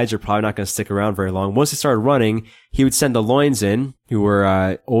sides, you're probably not going to stick around very long. Once they started running, he would send the loins in, who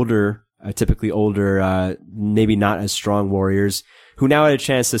were older, typically older, maybe not as strong warriors, who now had a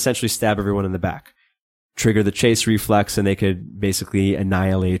chance to essentially stab everyone in the back, trigger the chase reflex, and they could basically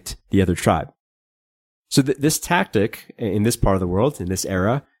annihilate the other tribe. So this tactic in this part of the world, in this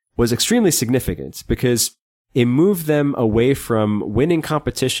era, was extremely significant because it moved them away from winning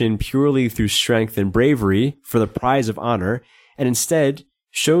competition purely through strength and bravery for the prize of honor, and instead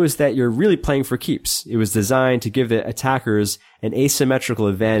shows that you're really playing for keeps. It was designed to give the attackers an asymmetrical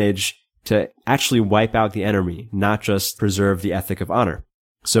advantage to actually wipe out the enemy, not just preserve the ethic of honor.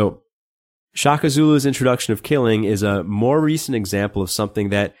 So Shaka Zulu's introduction of killing is a more recent example of something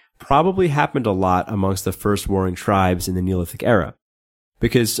that probably happened a lot amongst the first warring tribes in the Neolithic era.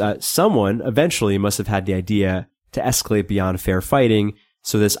 Because someone eventually must have had the idea to escalate beyond fair fighting,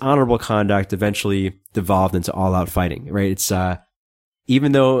 so this honorable conduct eventually devolved into all-out fighting, right? It's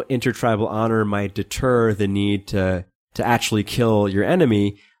even though intertribal honor might deter the need to actually kill your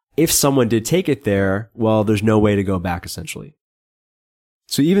enemy, if someone did take it there, well, there's no way to go back, essentially.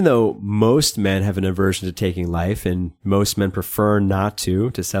 So even though most men have an aversion to taking life, and most men prefer not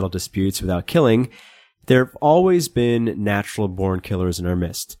to settle disputes without killing, there have always been natural-born killers in our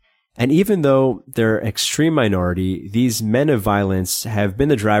midst. And even though they're an extreme minority, these men of violence have been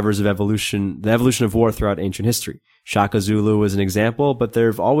the drivers of the evolution of war throughout ancient history. Shaka Zulu was an example, but there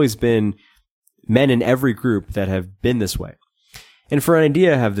have always been men in every group that have been this way. And for an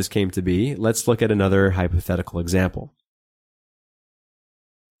idea how this came to be, let's look at another hypothetical example.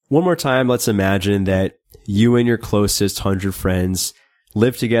 One more time, let's imagine that you and your closest 100 friends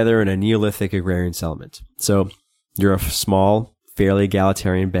live together in a Neolithic agrarian settlement. So you're a small, fairly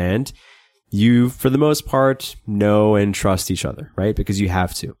egalitarian band. You, for the most part, know and trust each other, right? Because you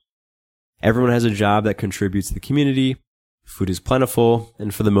have to. Everyone has a job that contributes to the community. Food is plentiful,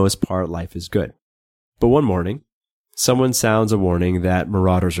 and for the most part, life is good. But one morning, someone sounds a warning that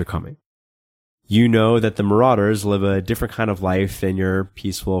marauders are coming. You know that the marauders live a different kind of life than your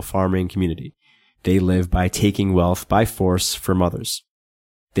peaceful farming community. They live by taking wealth by force from others.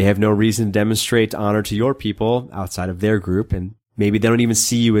 They have no reason to demonstrate honor to your people outside of their group, and maybe they don't even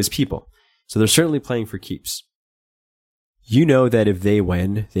see you as people. So they're certainly playing for keeps. You know that if they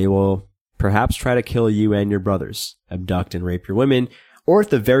win, they will perhaps try to kill you and your brothers, abduct and rape your women, or at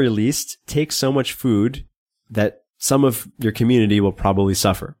the very least, take so much food that some of your community will probably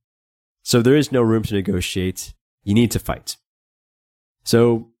suffer. So there is no room to negotiate. You need to fight.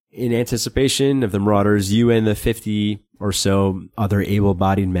 So in anticipation of the marauders, you and the 50 or so other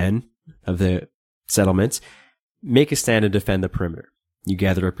able-bodied men of the settlement, make a stand and defend the perimeter. You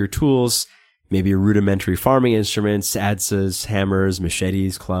gather up your tools, maybe your rudimentary farming instruments, adzes, hammers,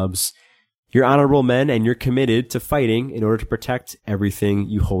 machetes, clubs. You're honorable men and you're committed to fighting in order to protect everything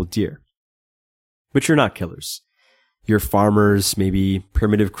you hold dear. But you're not killers. You're farmers, maybe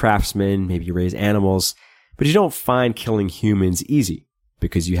primitive craftsmen, maybe you raise animals, but you don't find killing humans easy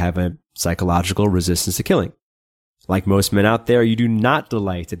because you have a psychological resistance to killing. Like most men out there, you do not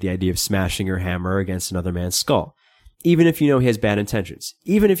delight at the idea of smashing your hammer against another man's skull, even if you know he has bad intentions,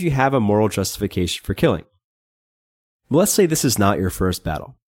 even if you have a moral justification for killing. But let's say this is not your first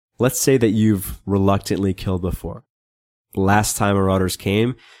battle. Let's say that you've reluctantly killed before. The last time marauders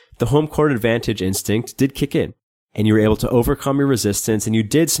came, the home court advantage instinct did kick in, and you were able to overcome your resistance and you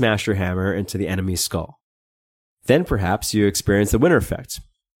did smash your hammer into the enemy's skull. Then perhaps you experienced the winner effect.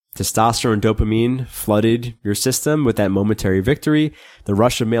 Testosterone and dopamine flooded your system with that momentary victory. The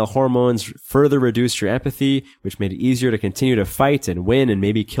rush of male hormones further reduced your empathy, which made it easier to continue to fight and win and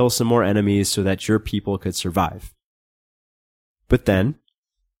maybe kill some more enemies so that your people could survive. But then,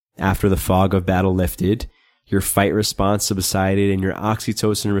 after the fog of battle lifted, your fight response subsided and your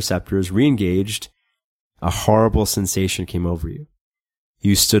oxytocin receptors re-engaged, a horrible sensation came over you.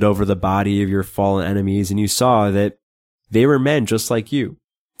 You stood over the body of your fallen enemies and you saw that they were men just like you.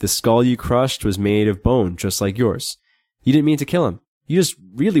 The skull you crushed was made of bone just like yours. You didn't mean to kill him. You just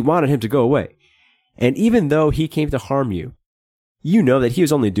really wanted him to go away. And even though he came to harm you, you know that he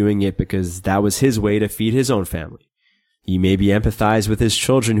was only doing it because that was his way to feed his own family. You maybe empathized with his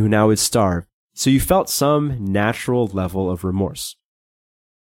children who now would starve, so you felt some natural level of remorse.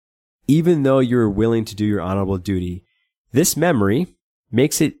 Even though you were willing to do your honorable duty, this memory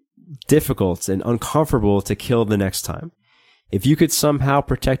makes it difficult and uncomfortable to kill the next time. If you could somehow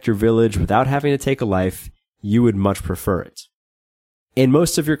protect your village without having to take a life, you would much prefer it. And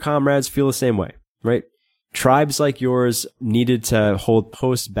most of your comrades feel the same way, right? Tribes like yours needed to hold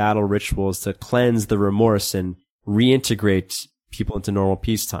post-battle rituals to cleanse the remorse and reintegrate people into normal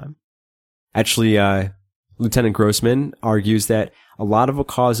peacetime. Actually, Lieutenant Grossman argues that a lot of what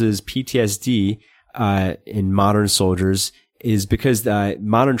causes PTSD in modern soldiers is because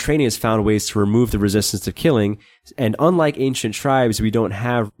modern training has found ways to remove the resistance to killing, and unlike ancient tribes, we don't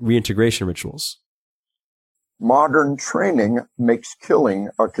have reintegration rituals. Modern training makes killing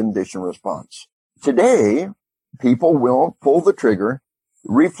a conditioned response. Today, people will pull the trigger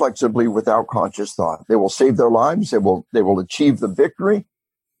reflexively without conscious thought. They will save their lives, they will achieve the victory,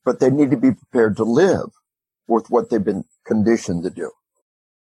 but they need to be prepared to live with what they've been conditioned to do.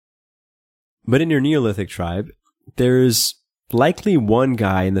 But in your Neolithic tribe, there's likely one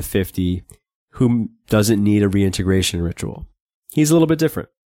guy in the 50 who doesn't need a reintegration ritual. He's a little bit different.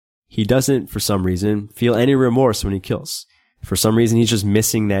 He doesn't, for some reason, feel any remorse when he kills. For some reason, he's just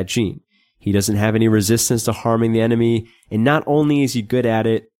missing that gene. He doesn't have any resistance to harming the enemy, and not only is he good at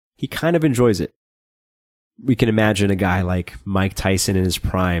it, he kind of enjoys it. We can imagine a guy like Mike Tyson in his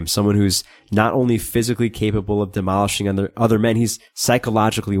prime, someone who's not only physically capable of demolishing other men, he's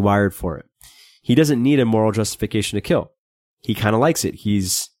psychologically wired for it. He doesn't need a moral justification to kill. He kind of likes it.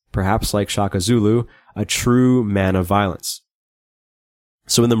 He's, perhaps like Shaka Zulu, a true man of violence.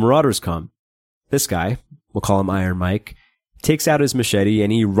 So when the marauders come, this guy, we'll call him Iron Mike, takes out his machete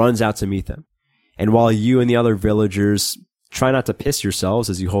and he runs out to meet them. And while you and the other villagers try not to piss yourselves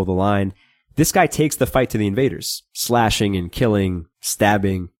as you hold the line, this guy takes the fight to the invaders, slashing and killing,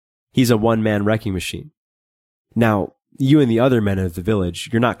 stabbing. He's a one-man wrecking machine. Now, you and the other men of the village,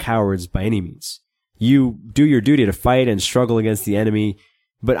 you're not cowards by any means. You do your duty to fight and struggle against the enemy,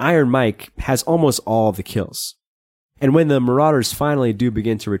 but Iron Mike has almost all of the kills. And when the marauders finally do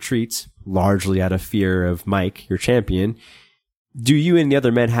begin to retreat, largely out of fear of Mike, your champion, do you and the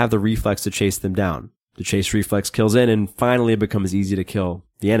other men have the reflex to chase them down? The chase reflex kills in, and finally it becomes easy to kill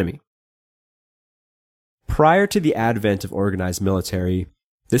the enemy. Prior to the advent of organized military,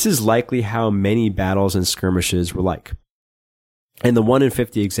 this is likely how many battles and skirmishes were like. And the 1 in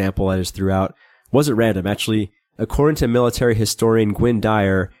 50 example I just threw out wasn't random. Actually, according to military historian Gwynne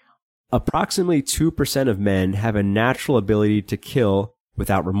Dyer, approximately 2% of men have a natural ability to kill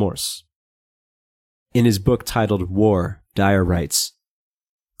without remorse. In his book titled War, Dyer writes,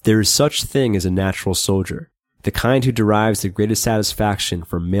 "There is such thing as a natural soldier, the kind who derives the greatest satisfaction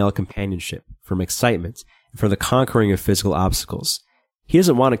from male companionship, from excitement, and from the conquering of physical obstacles. He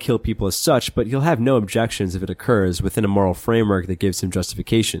doesn't want to kill people as such, but he'll have no objections if it occurs within a moral framework that gives him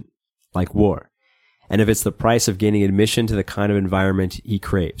justification, like war, and if it's the price of gaining admission to the kind of environment he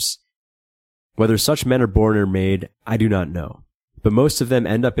craves. Whether such men are born or made, I do not know. but most of them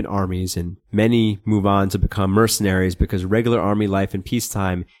end up in armies, and many move on to become mercenaries because regular army life in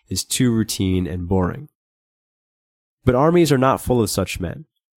peacetime is too routine and boring. But armies are not full of such men.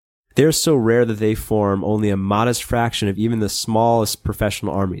 They're so rare that they form only a modest fraction of even the smallest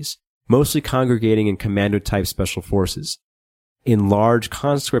professional armies, mostly congregating in commando-type special forces. In large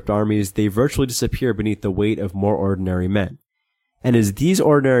conscript armies, they virtually disappear beneath the weight of more ordinary men. And it is these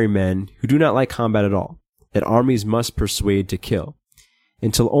ordinary men who do not like combat at all that armies must persuade to kill.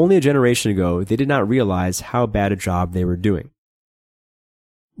 Until only a generation ago, they did not realize how bad a job they were doing.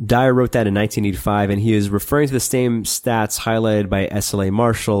 Dyer wrote that in 1985, and he is referring to the same stats highlighted by SLA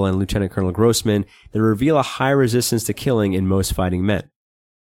Marshall and Lieutenant Colonel Grossman that reveal a high resistance to killing in most fighting men.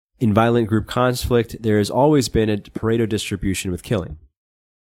 In violent group conflict, there has always been a Pareto distribution with killing.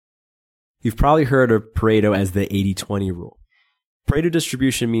 You've probably heard of Pareto as the 80-20 rule. Pareto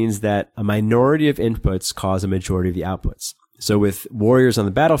distribution means that a minority of inputs cause a majority of the outputs. So with warriors on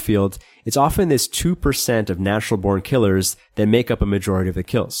the battlefield, it's often this 2% of natural-born killers that make up a majority of the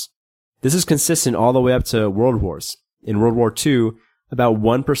kills. This is consistent all the way up to World Wars. In World War II, about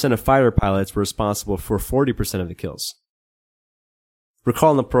 1% of fighter pilots were responsible for 40% of the kills.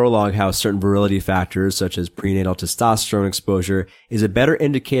 Recall in the prologue how certain virility factors, such as prenatal testosterone exposure, is a better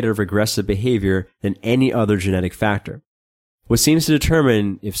indicator of aggressive behavior than any other genetic factor. What seems to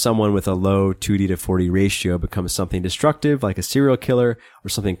determine if someone with a low 2D to 40 ratio becomes something destructive like a serial killer or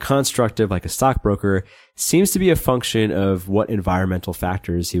something constructive like a stockbroker seems to be a function of what environmental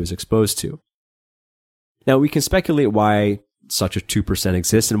factors he was exposed to. Now, we can speculate why such a 2%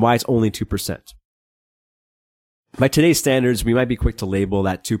 exists and why it's only 2%. By today's standards, we might be quick to label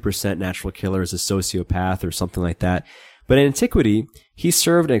that 2% natural killer as a sociopath or something like that, but in antiquity, he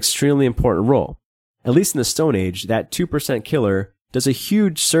served an extremely important role. At least in the Stone Age, that 2% killer does a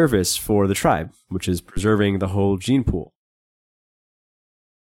huge service for the tribe, which is preserving the whole gene pool.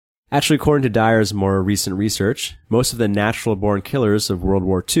 Actually, according to Dyer's more recent research, most of the natural-born killers of World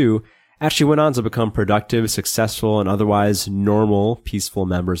War II actually went on to become productive, successful, and otherwise normal, peaceful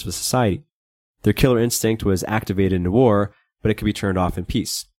members of society. Their killer instinct was activated in war, but it could be turned off in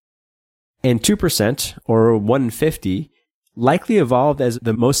peace. And 2%, or 1 in 50, likely evolved as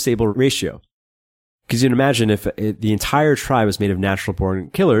the most stable ratio. Because you can imagine if the entire tribe was made of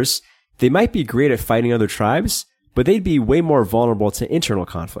natural-born killers, they might be great at fighting other tribes, but they'd be way more vulnerable to internal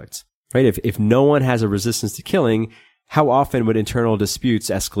conflict, right? If no one has a resistance to killing, how often would internal disputes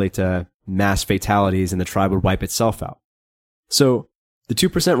escalate to mass fatalities and the tribe would wipe itself out? So the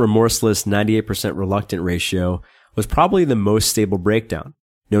 2% remorseless, 98% reluctant ratio was probably the most stable breakdown,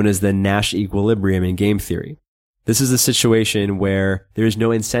 known as the Nash equilibrium in game theory. This is a situation where there is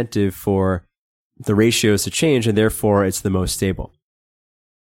no incentive for the ratios to change, and therefore it's the most stable.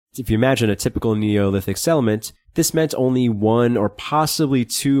 If you imagine a typical Neolithic settlement, this meant only 1 or possibly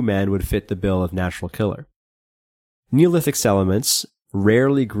 2 men would fit the bill of natural killer. Neolithic settlements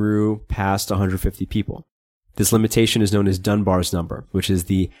rarely grew past 150 people. This limitation is known as Dunbar's number, which is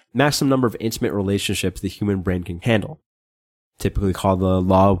the maximum number of intimate relationships the human brain can handle, typically called the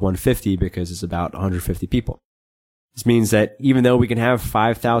law of 150 because it's about 150 people. This means that even though we can have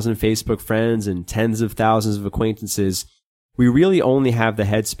 5,000 Facebook friends and tens of thousands of acquaintances, we really only have the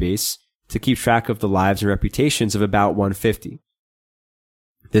headspace to keep track of the lives and reputations of about 150.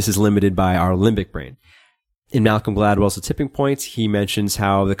 This is limited by our limbic brain. In Malcolm Gladwell's The Tipping Point, he mentions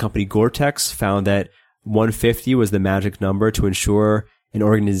how the company Gore-Tex found that 150 was the magic number to ensure an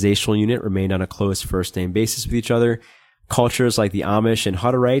organizational unit remained on a close first-name basis with each other. Cultures like the Amish and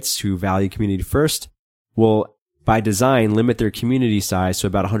Hutterites, who value community first, will by design limit their community size to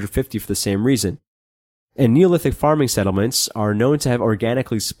about 150 for the same reason. And Neolithic farming settlements are known to have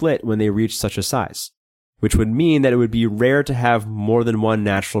organically split when they reach such a size, which would mean that it would be rare to have more than one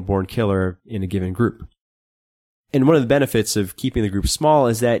natural-born killer in a given group. And one of the benefits of keeping the group small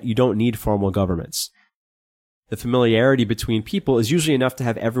is that you don't need formal governments. The familiarity between people is usually enough to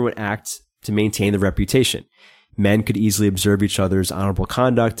have everyone act to maintain the reputation. Men could easily observe each other's honorable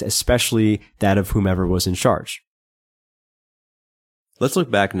conduct, especially that of whomever was in charge. Let's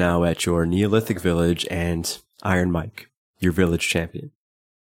look back now at your Neolithic village and Iron Mike, your village champion.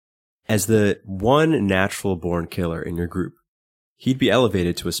 As the one natural-born killer in your group, he'd be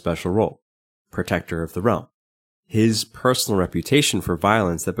elevated to a special role, protector of the realm. His personal reputation for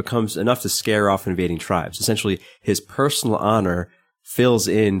violence that becomes enough to scare off invading tribes. Essentially, his personal honor fills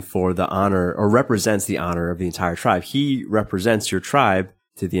in for the honor or represents the honor of the entire tribe. He represents your tribe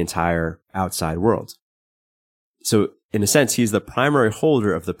to the entire outside world. So, in a sense, he's the primary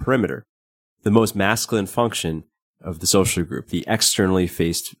holder of the perimeter, the most masculine function of the social group, the externally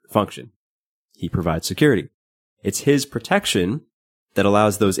faced function. He provides security. It's his protection that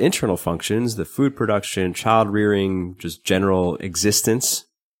allows those internal functions, the food production, child rearing, just general existence,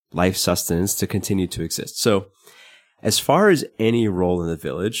 life sustenance, to continue to exist. So as far as any role in the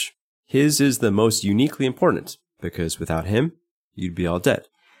village, his is the most uniquely important, because without him, you'd be all dead.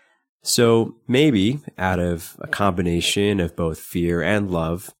 So maybe out of a combination of both fear and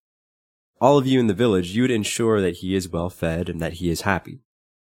love, all of you in the village, you would ensure that he is well fed and that he is happy.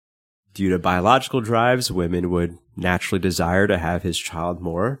 Due to biological drives, women would naturally desire to have his child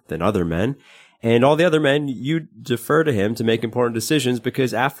more than other men, and all the other men, you defer to him to make important decisions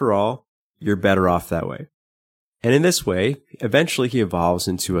because, after all, you're better off that way. And in this way, eventually he evolves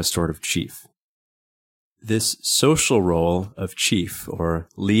into a sort of chief. This social role of chief, or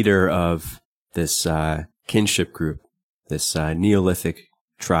leader of this kinship group, this Neolithic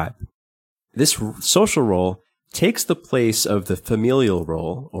tribe, this social role takes the place of the familial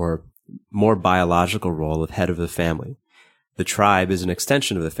role, or more biological role, of head of the family. The tribe is an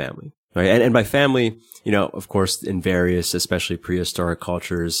extension of the family, right? And by family, of course, in various, especially prehistoric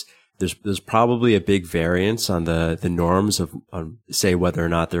cultures, there's probably a big variance on the norms of, say, whether or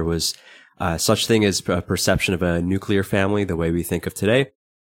not there was such thing as a perception of a nuclear family, the way we think of today.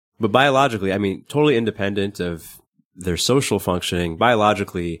 But biologically, totally independent of their social functioning,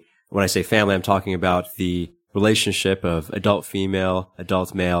 biologically, when I say family, I'm talking about the relationship of adult female,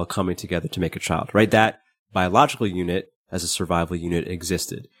 adult male coming together to make a child, right? That biological unit as a survival unit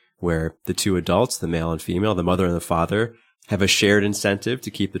existed, where the two adults, the male and female, the mother and the father, have a shared incentive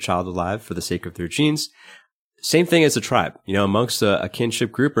to keep the child alive for the sake of their genes. Same thing as a tribe, amongst a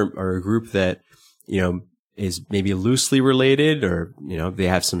kinship group or a group that, is maybe loosely related, or, they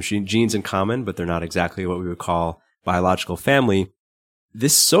have some genes in common, but they're not exactly what we would call biological family.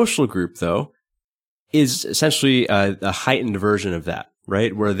 This social group, though, is essentially a heightened version of that,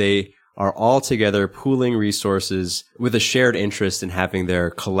 right? Where they are all together pooling resources with a shared interest in having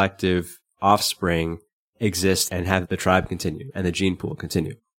their collective offspring exist and have the tribe continue and the gene pool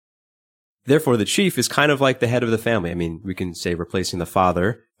continue. Therefore, the chief is kind of like the head of the family. We can say replacing the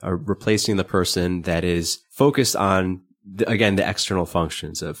father, or replacing the person that is focused on, again, the external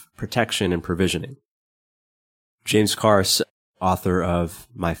functions of protection and provisioning. James Carse, author of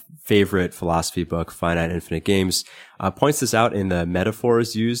my favorite philosophy book, Finite Infinite Games, points this out in the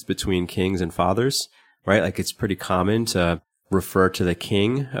metaphors used between kings and fathers, right? Like, it's pretty common to refer to the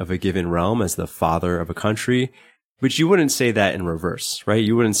king of a given realm as the father of a country, but you wouldn't say that in reverse, right?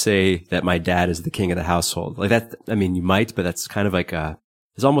 You wouldn't say that my dad is the king of the household. Like that, you might, but that's kind of like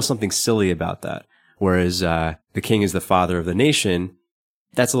there's almost something silly about that. Whereas the king is the father of the nation,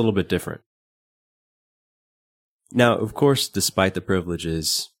 that's a little bit different. Now, of course, despite the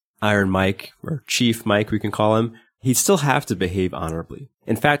privileges, Iron Mike, or Chief Mike we can call him, he'd still have to behave honorably.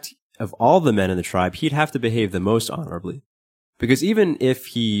 In fact, of all the men in the tribe, he'd have to behave the most honorably. Because even if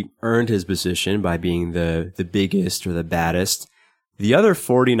he earned his position by being the biggest or the baddest, the other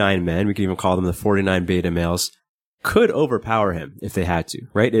 49 men, we can even call them the 49 beta males, could overpower him if they had to,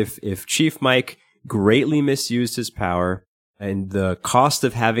 right? If Chief Mike greatly misused his power and the cost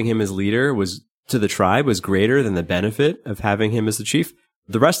of having him as leader to the tribe was greater than the benefit of having him as the chief,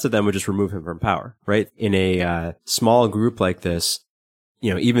 the rest of them would just remove him from power, right? In a small group like this,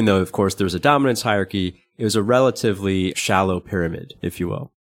 even though, of course, there was a dominance hierarchy, it was a relatively shallow pyramid, if you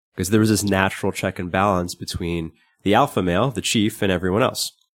will, because there was this natural check and balance between the alpha male, the chief, and everyone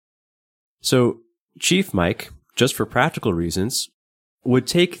else. So Chief Mike, just for practical reasons, would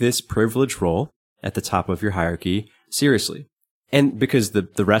take this privileged role at the top of your hierarchy seriously. And because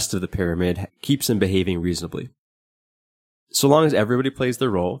the rest of the pyramid keeps him behaving reasonably. So long as everybody plays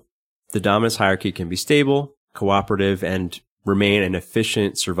their role, the dominance hierarchy can be stable, cooperative, and remain an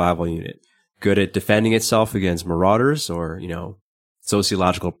efficient survival unit, good at defending itself against marauders or,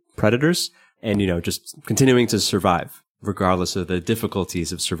 sociological predators, and, just continuing to survive, regardless of the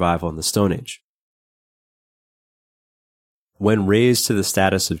difficulties of survival in the Stone Age. When raised to the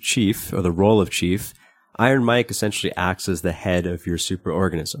status of chief, or the role of chief, Iron Mike essentially acts as the head of your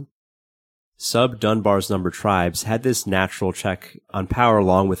superorganism. Sub-Dunbar's number tribes had this natural check on power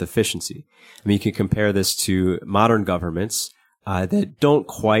along with efficiency. You can compare this to modern governments that don't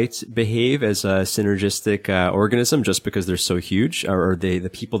quite behave as a synergistic organism just because they're so huge, or the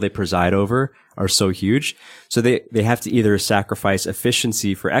people they preside over are so huge. So they have to either sacrifice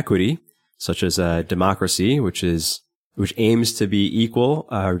efficiency for equity, such as a democracy, which aims to be equal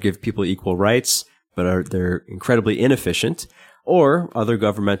or give people equal rights, but they're incredibly inefficient, or other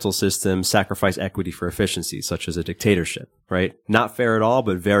governmental systems sacrifice equity for efficiency, such as a dictatorship, right? Not fair at all,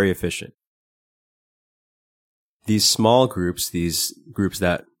 but very efficient. These small groups, these groups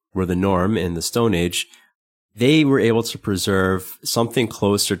that were the norm in the Stone Age, they were able to preserve something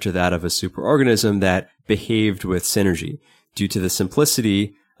closer to that of a superorganism that behaved with synergy due to the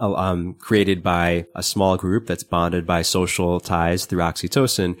simplicity created by a small group that's bonded by social ties through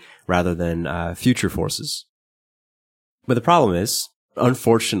oxytocin rather than future forces. But the problem is,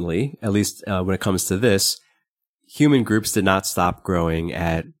 unfortunately, at least when it comes to this, human groups did not stop growing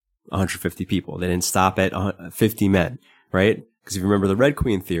at 150 people. They didn't stop at 50 men, right? Because if you remember the Red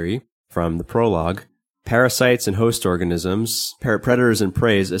Queen theory from the prologue, parasites and host organisms, predators and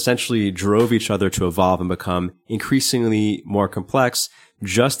prey, essentially drove each other to evolve and become increasingly more complex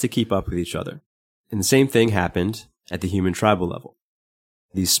just to keep up with each other. And the same thing happened at the human tribal level.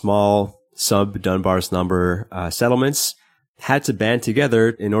 These small sub-Dunbar's number settlements had to band together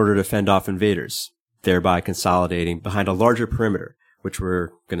in order to fend off invaders, thereby consolidating behind a larger perimeter, which we're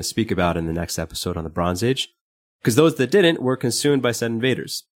going to speak about in the next episode on the Bronze Age, because those that didn't were consumed by said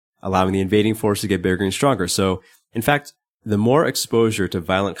invaders, allowing the invading force to get bigger and stronger. So, in fact, the more exposure to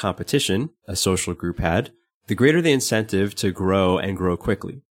violent competition a social group had, the greater the incentive to grow and grow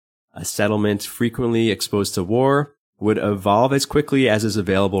quickly. A settlement frequently exposed to war would evolve as quickly as its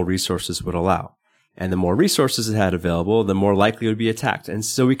available resources would allow. And the more resources it had available, the more likely it would be attacked. And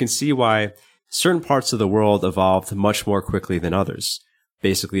so we can see why certain parts of the world evolved much more quickly than others.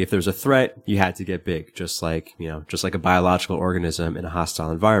 Basically, if there's a threat, you had to get big, just like a biological organism in a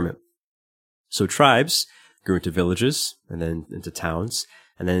hostile environment. So tribes grew into villages and then into towns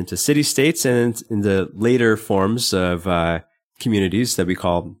and then into city-states and into later forms of communities that we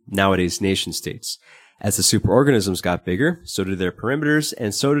call nowadays nation-states. As the superorganisms got bigger, so did their perimeters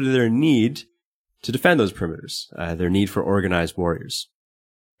and so did their need to defend those perimeters, their need for organized warriors.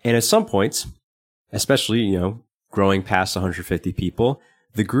 And at some point, especially, growing past 150 people,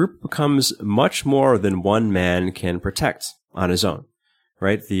 the group becomes much more than one man can protect on his own,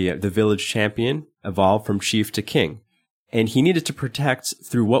 right? The village champion evolved from chief to king, and he needed to protect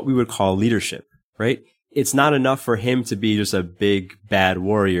through what we would call leadership, right? It's not enough for him to be just a big, bad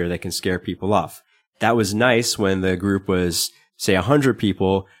warrior that can scare people off. That was nice when the group was, say, 100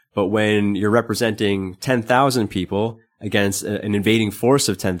 people, but when you're representing 10,000 people against an invading force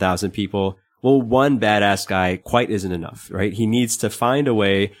of 10,000 people, well, one badass guy quite isn't enough, right? He needs to find a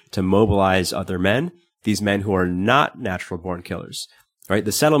way to mobilize other men, these men who are not natural-born killers, right?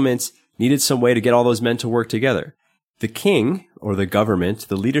 The settlements needed some way to get all those men to work together. The king, or the government,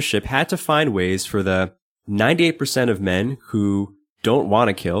 the leadership, had to find ways for the 98% of men who don't want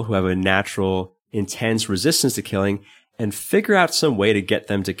to kill, who have a natural, intense resistance to killing, and figure out some way to get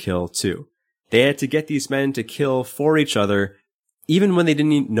them to kill too. They had to get these men to kill for each other, even when they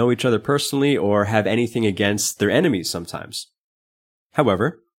didn't know each other personally or have anything against their enemies sometimes.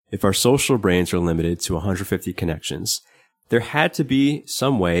 However, if our social brains are limited to 150 connections, there had to be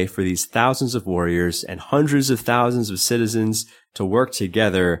some way for these thousands of warriors and hundreds of thousands of citizens to work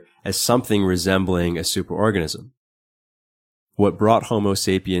together as something resembling a superorganism. What brought Homo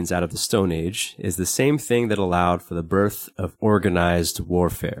sapiens out of the Stone Age is the same thing that allowed for the birth of organized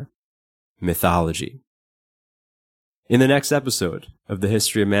warfare: mythology. In the next episode of the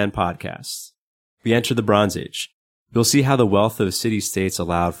History of Man podcast, we enter the Bronze Age. We'll see how the wealth of city-states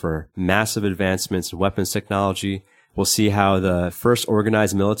allowed for massive advancements in weapons technology. We'll see how the first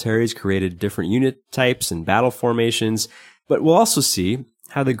organized militaries created different unit types and battle formations. But we'll also see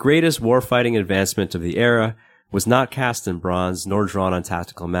how the greatest warfighting advancement of the era was not cast in bronze nor drawn on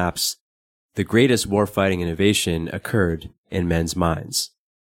tactical maps. The greatest warfighting innovation occurred in men's minds.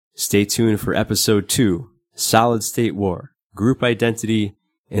 Stay tuned for episode 2, Solid State War, Group Identity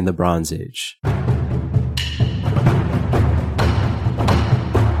in the Bronze Age.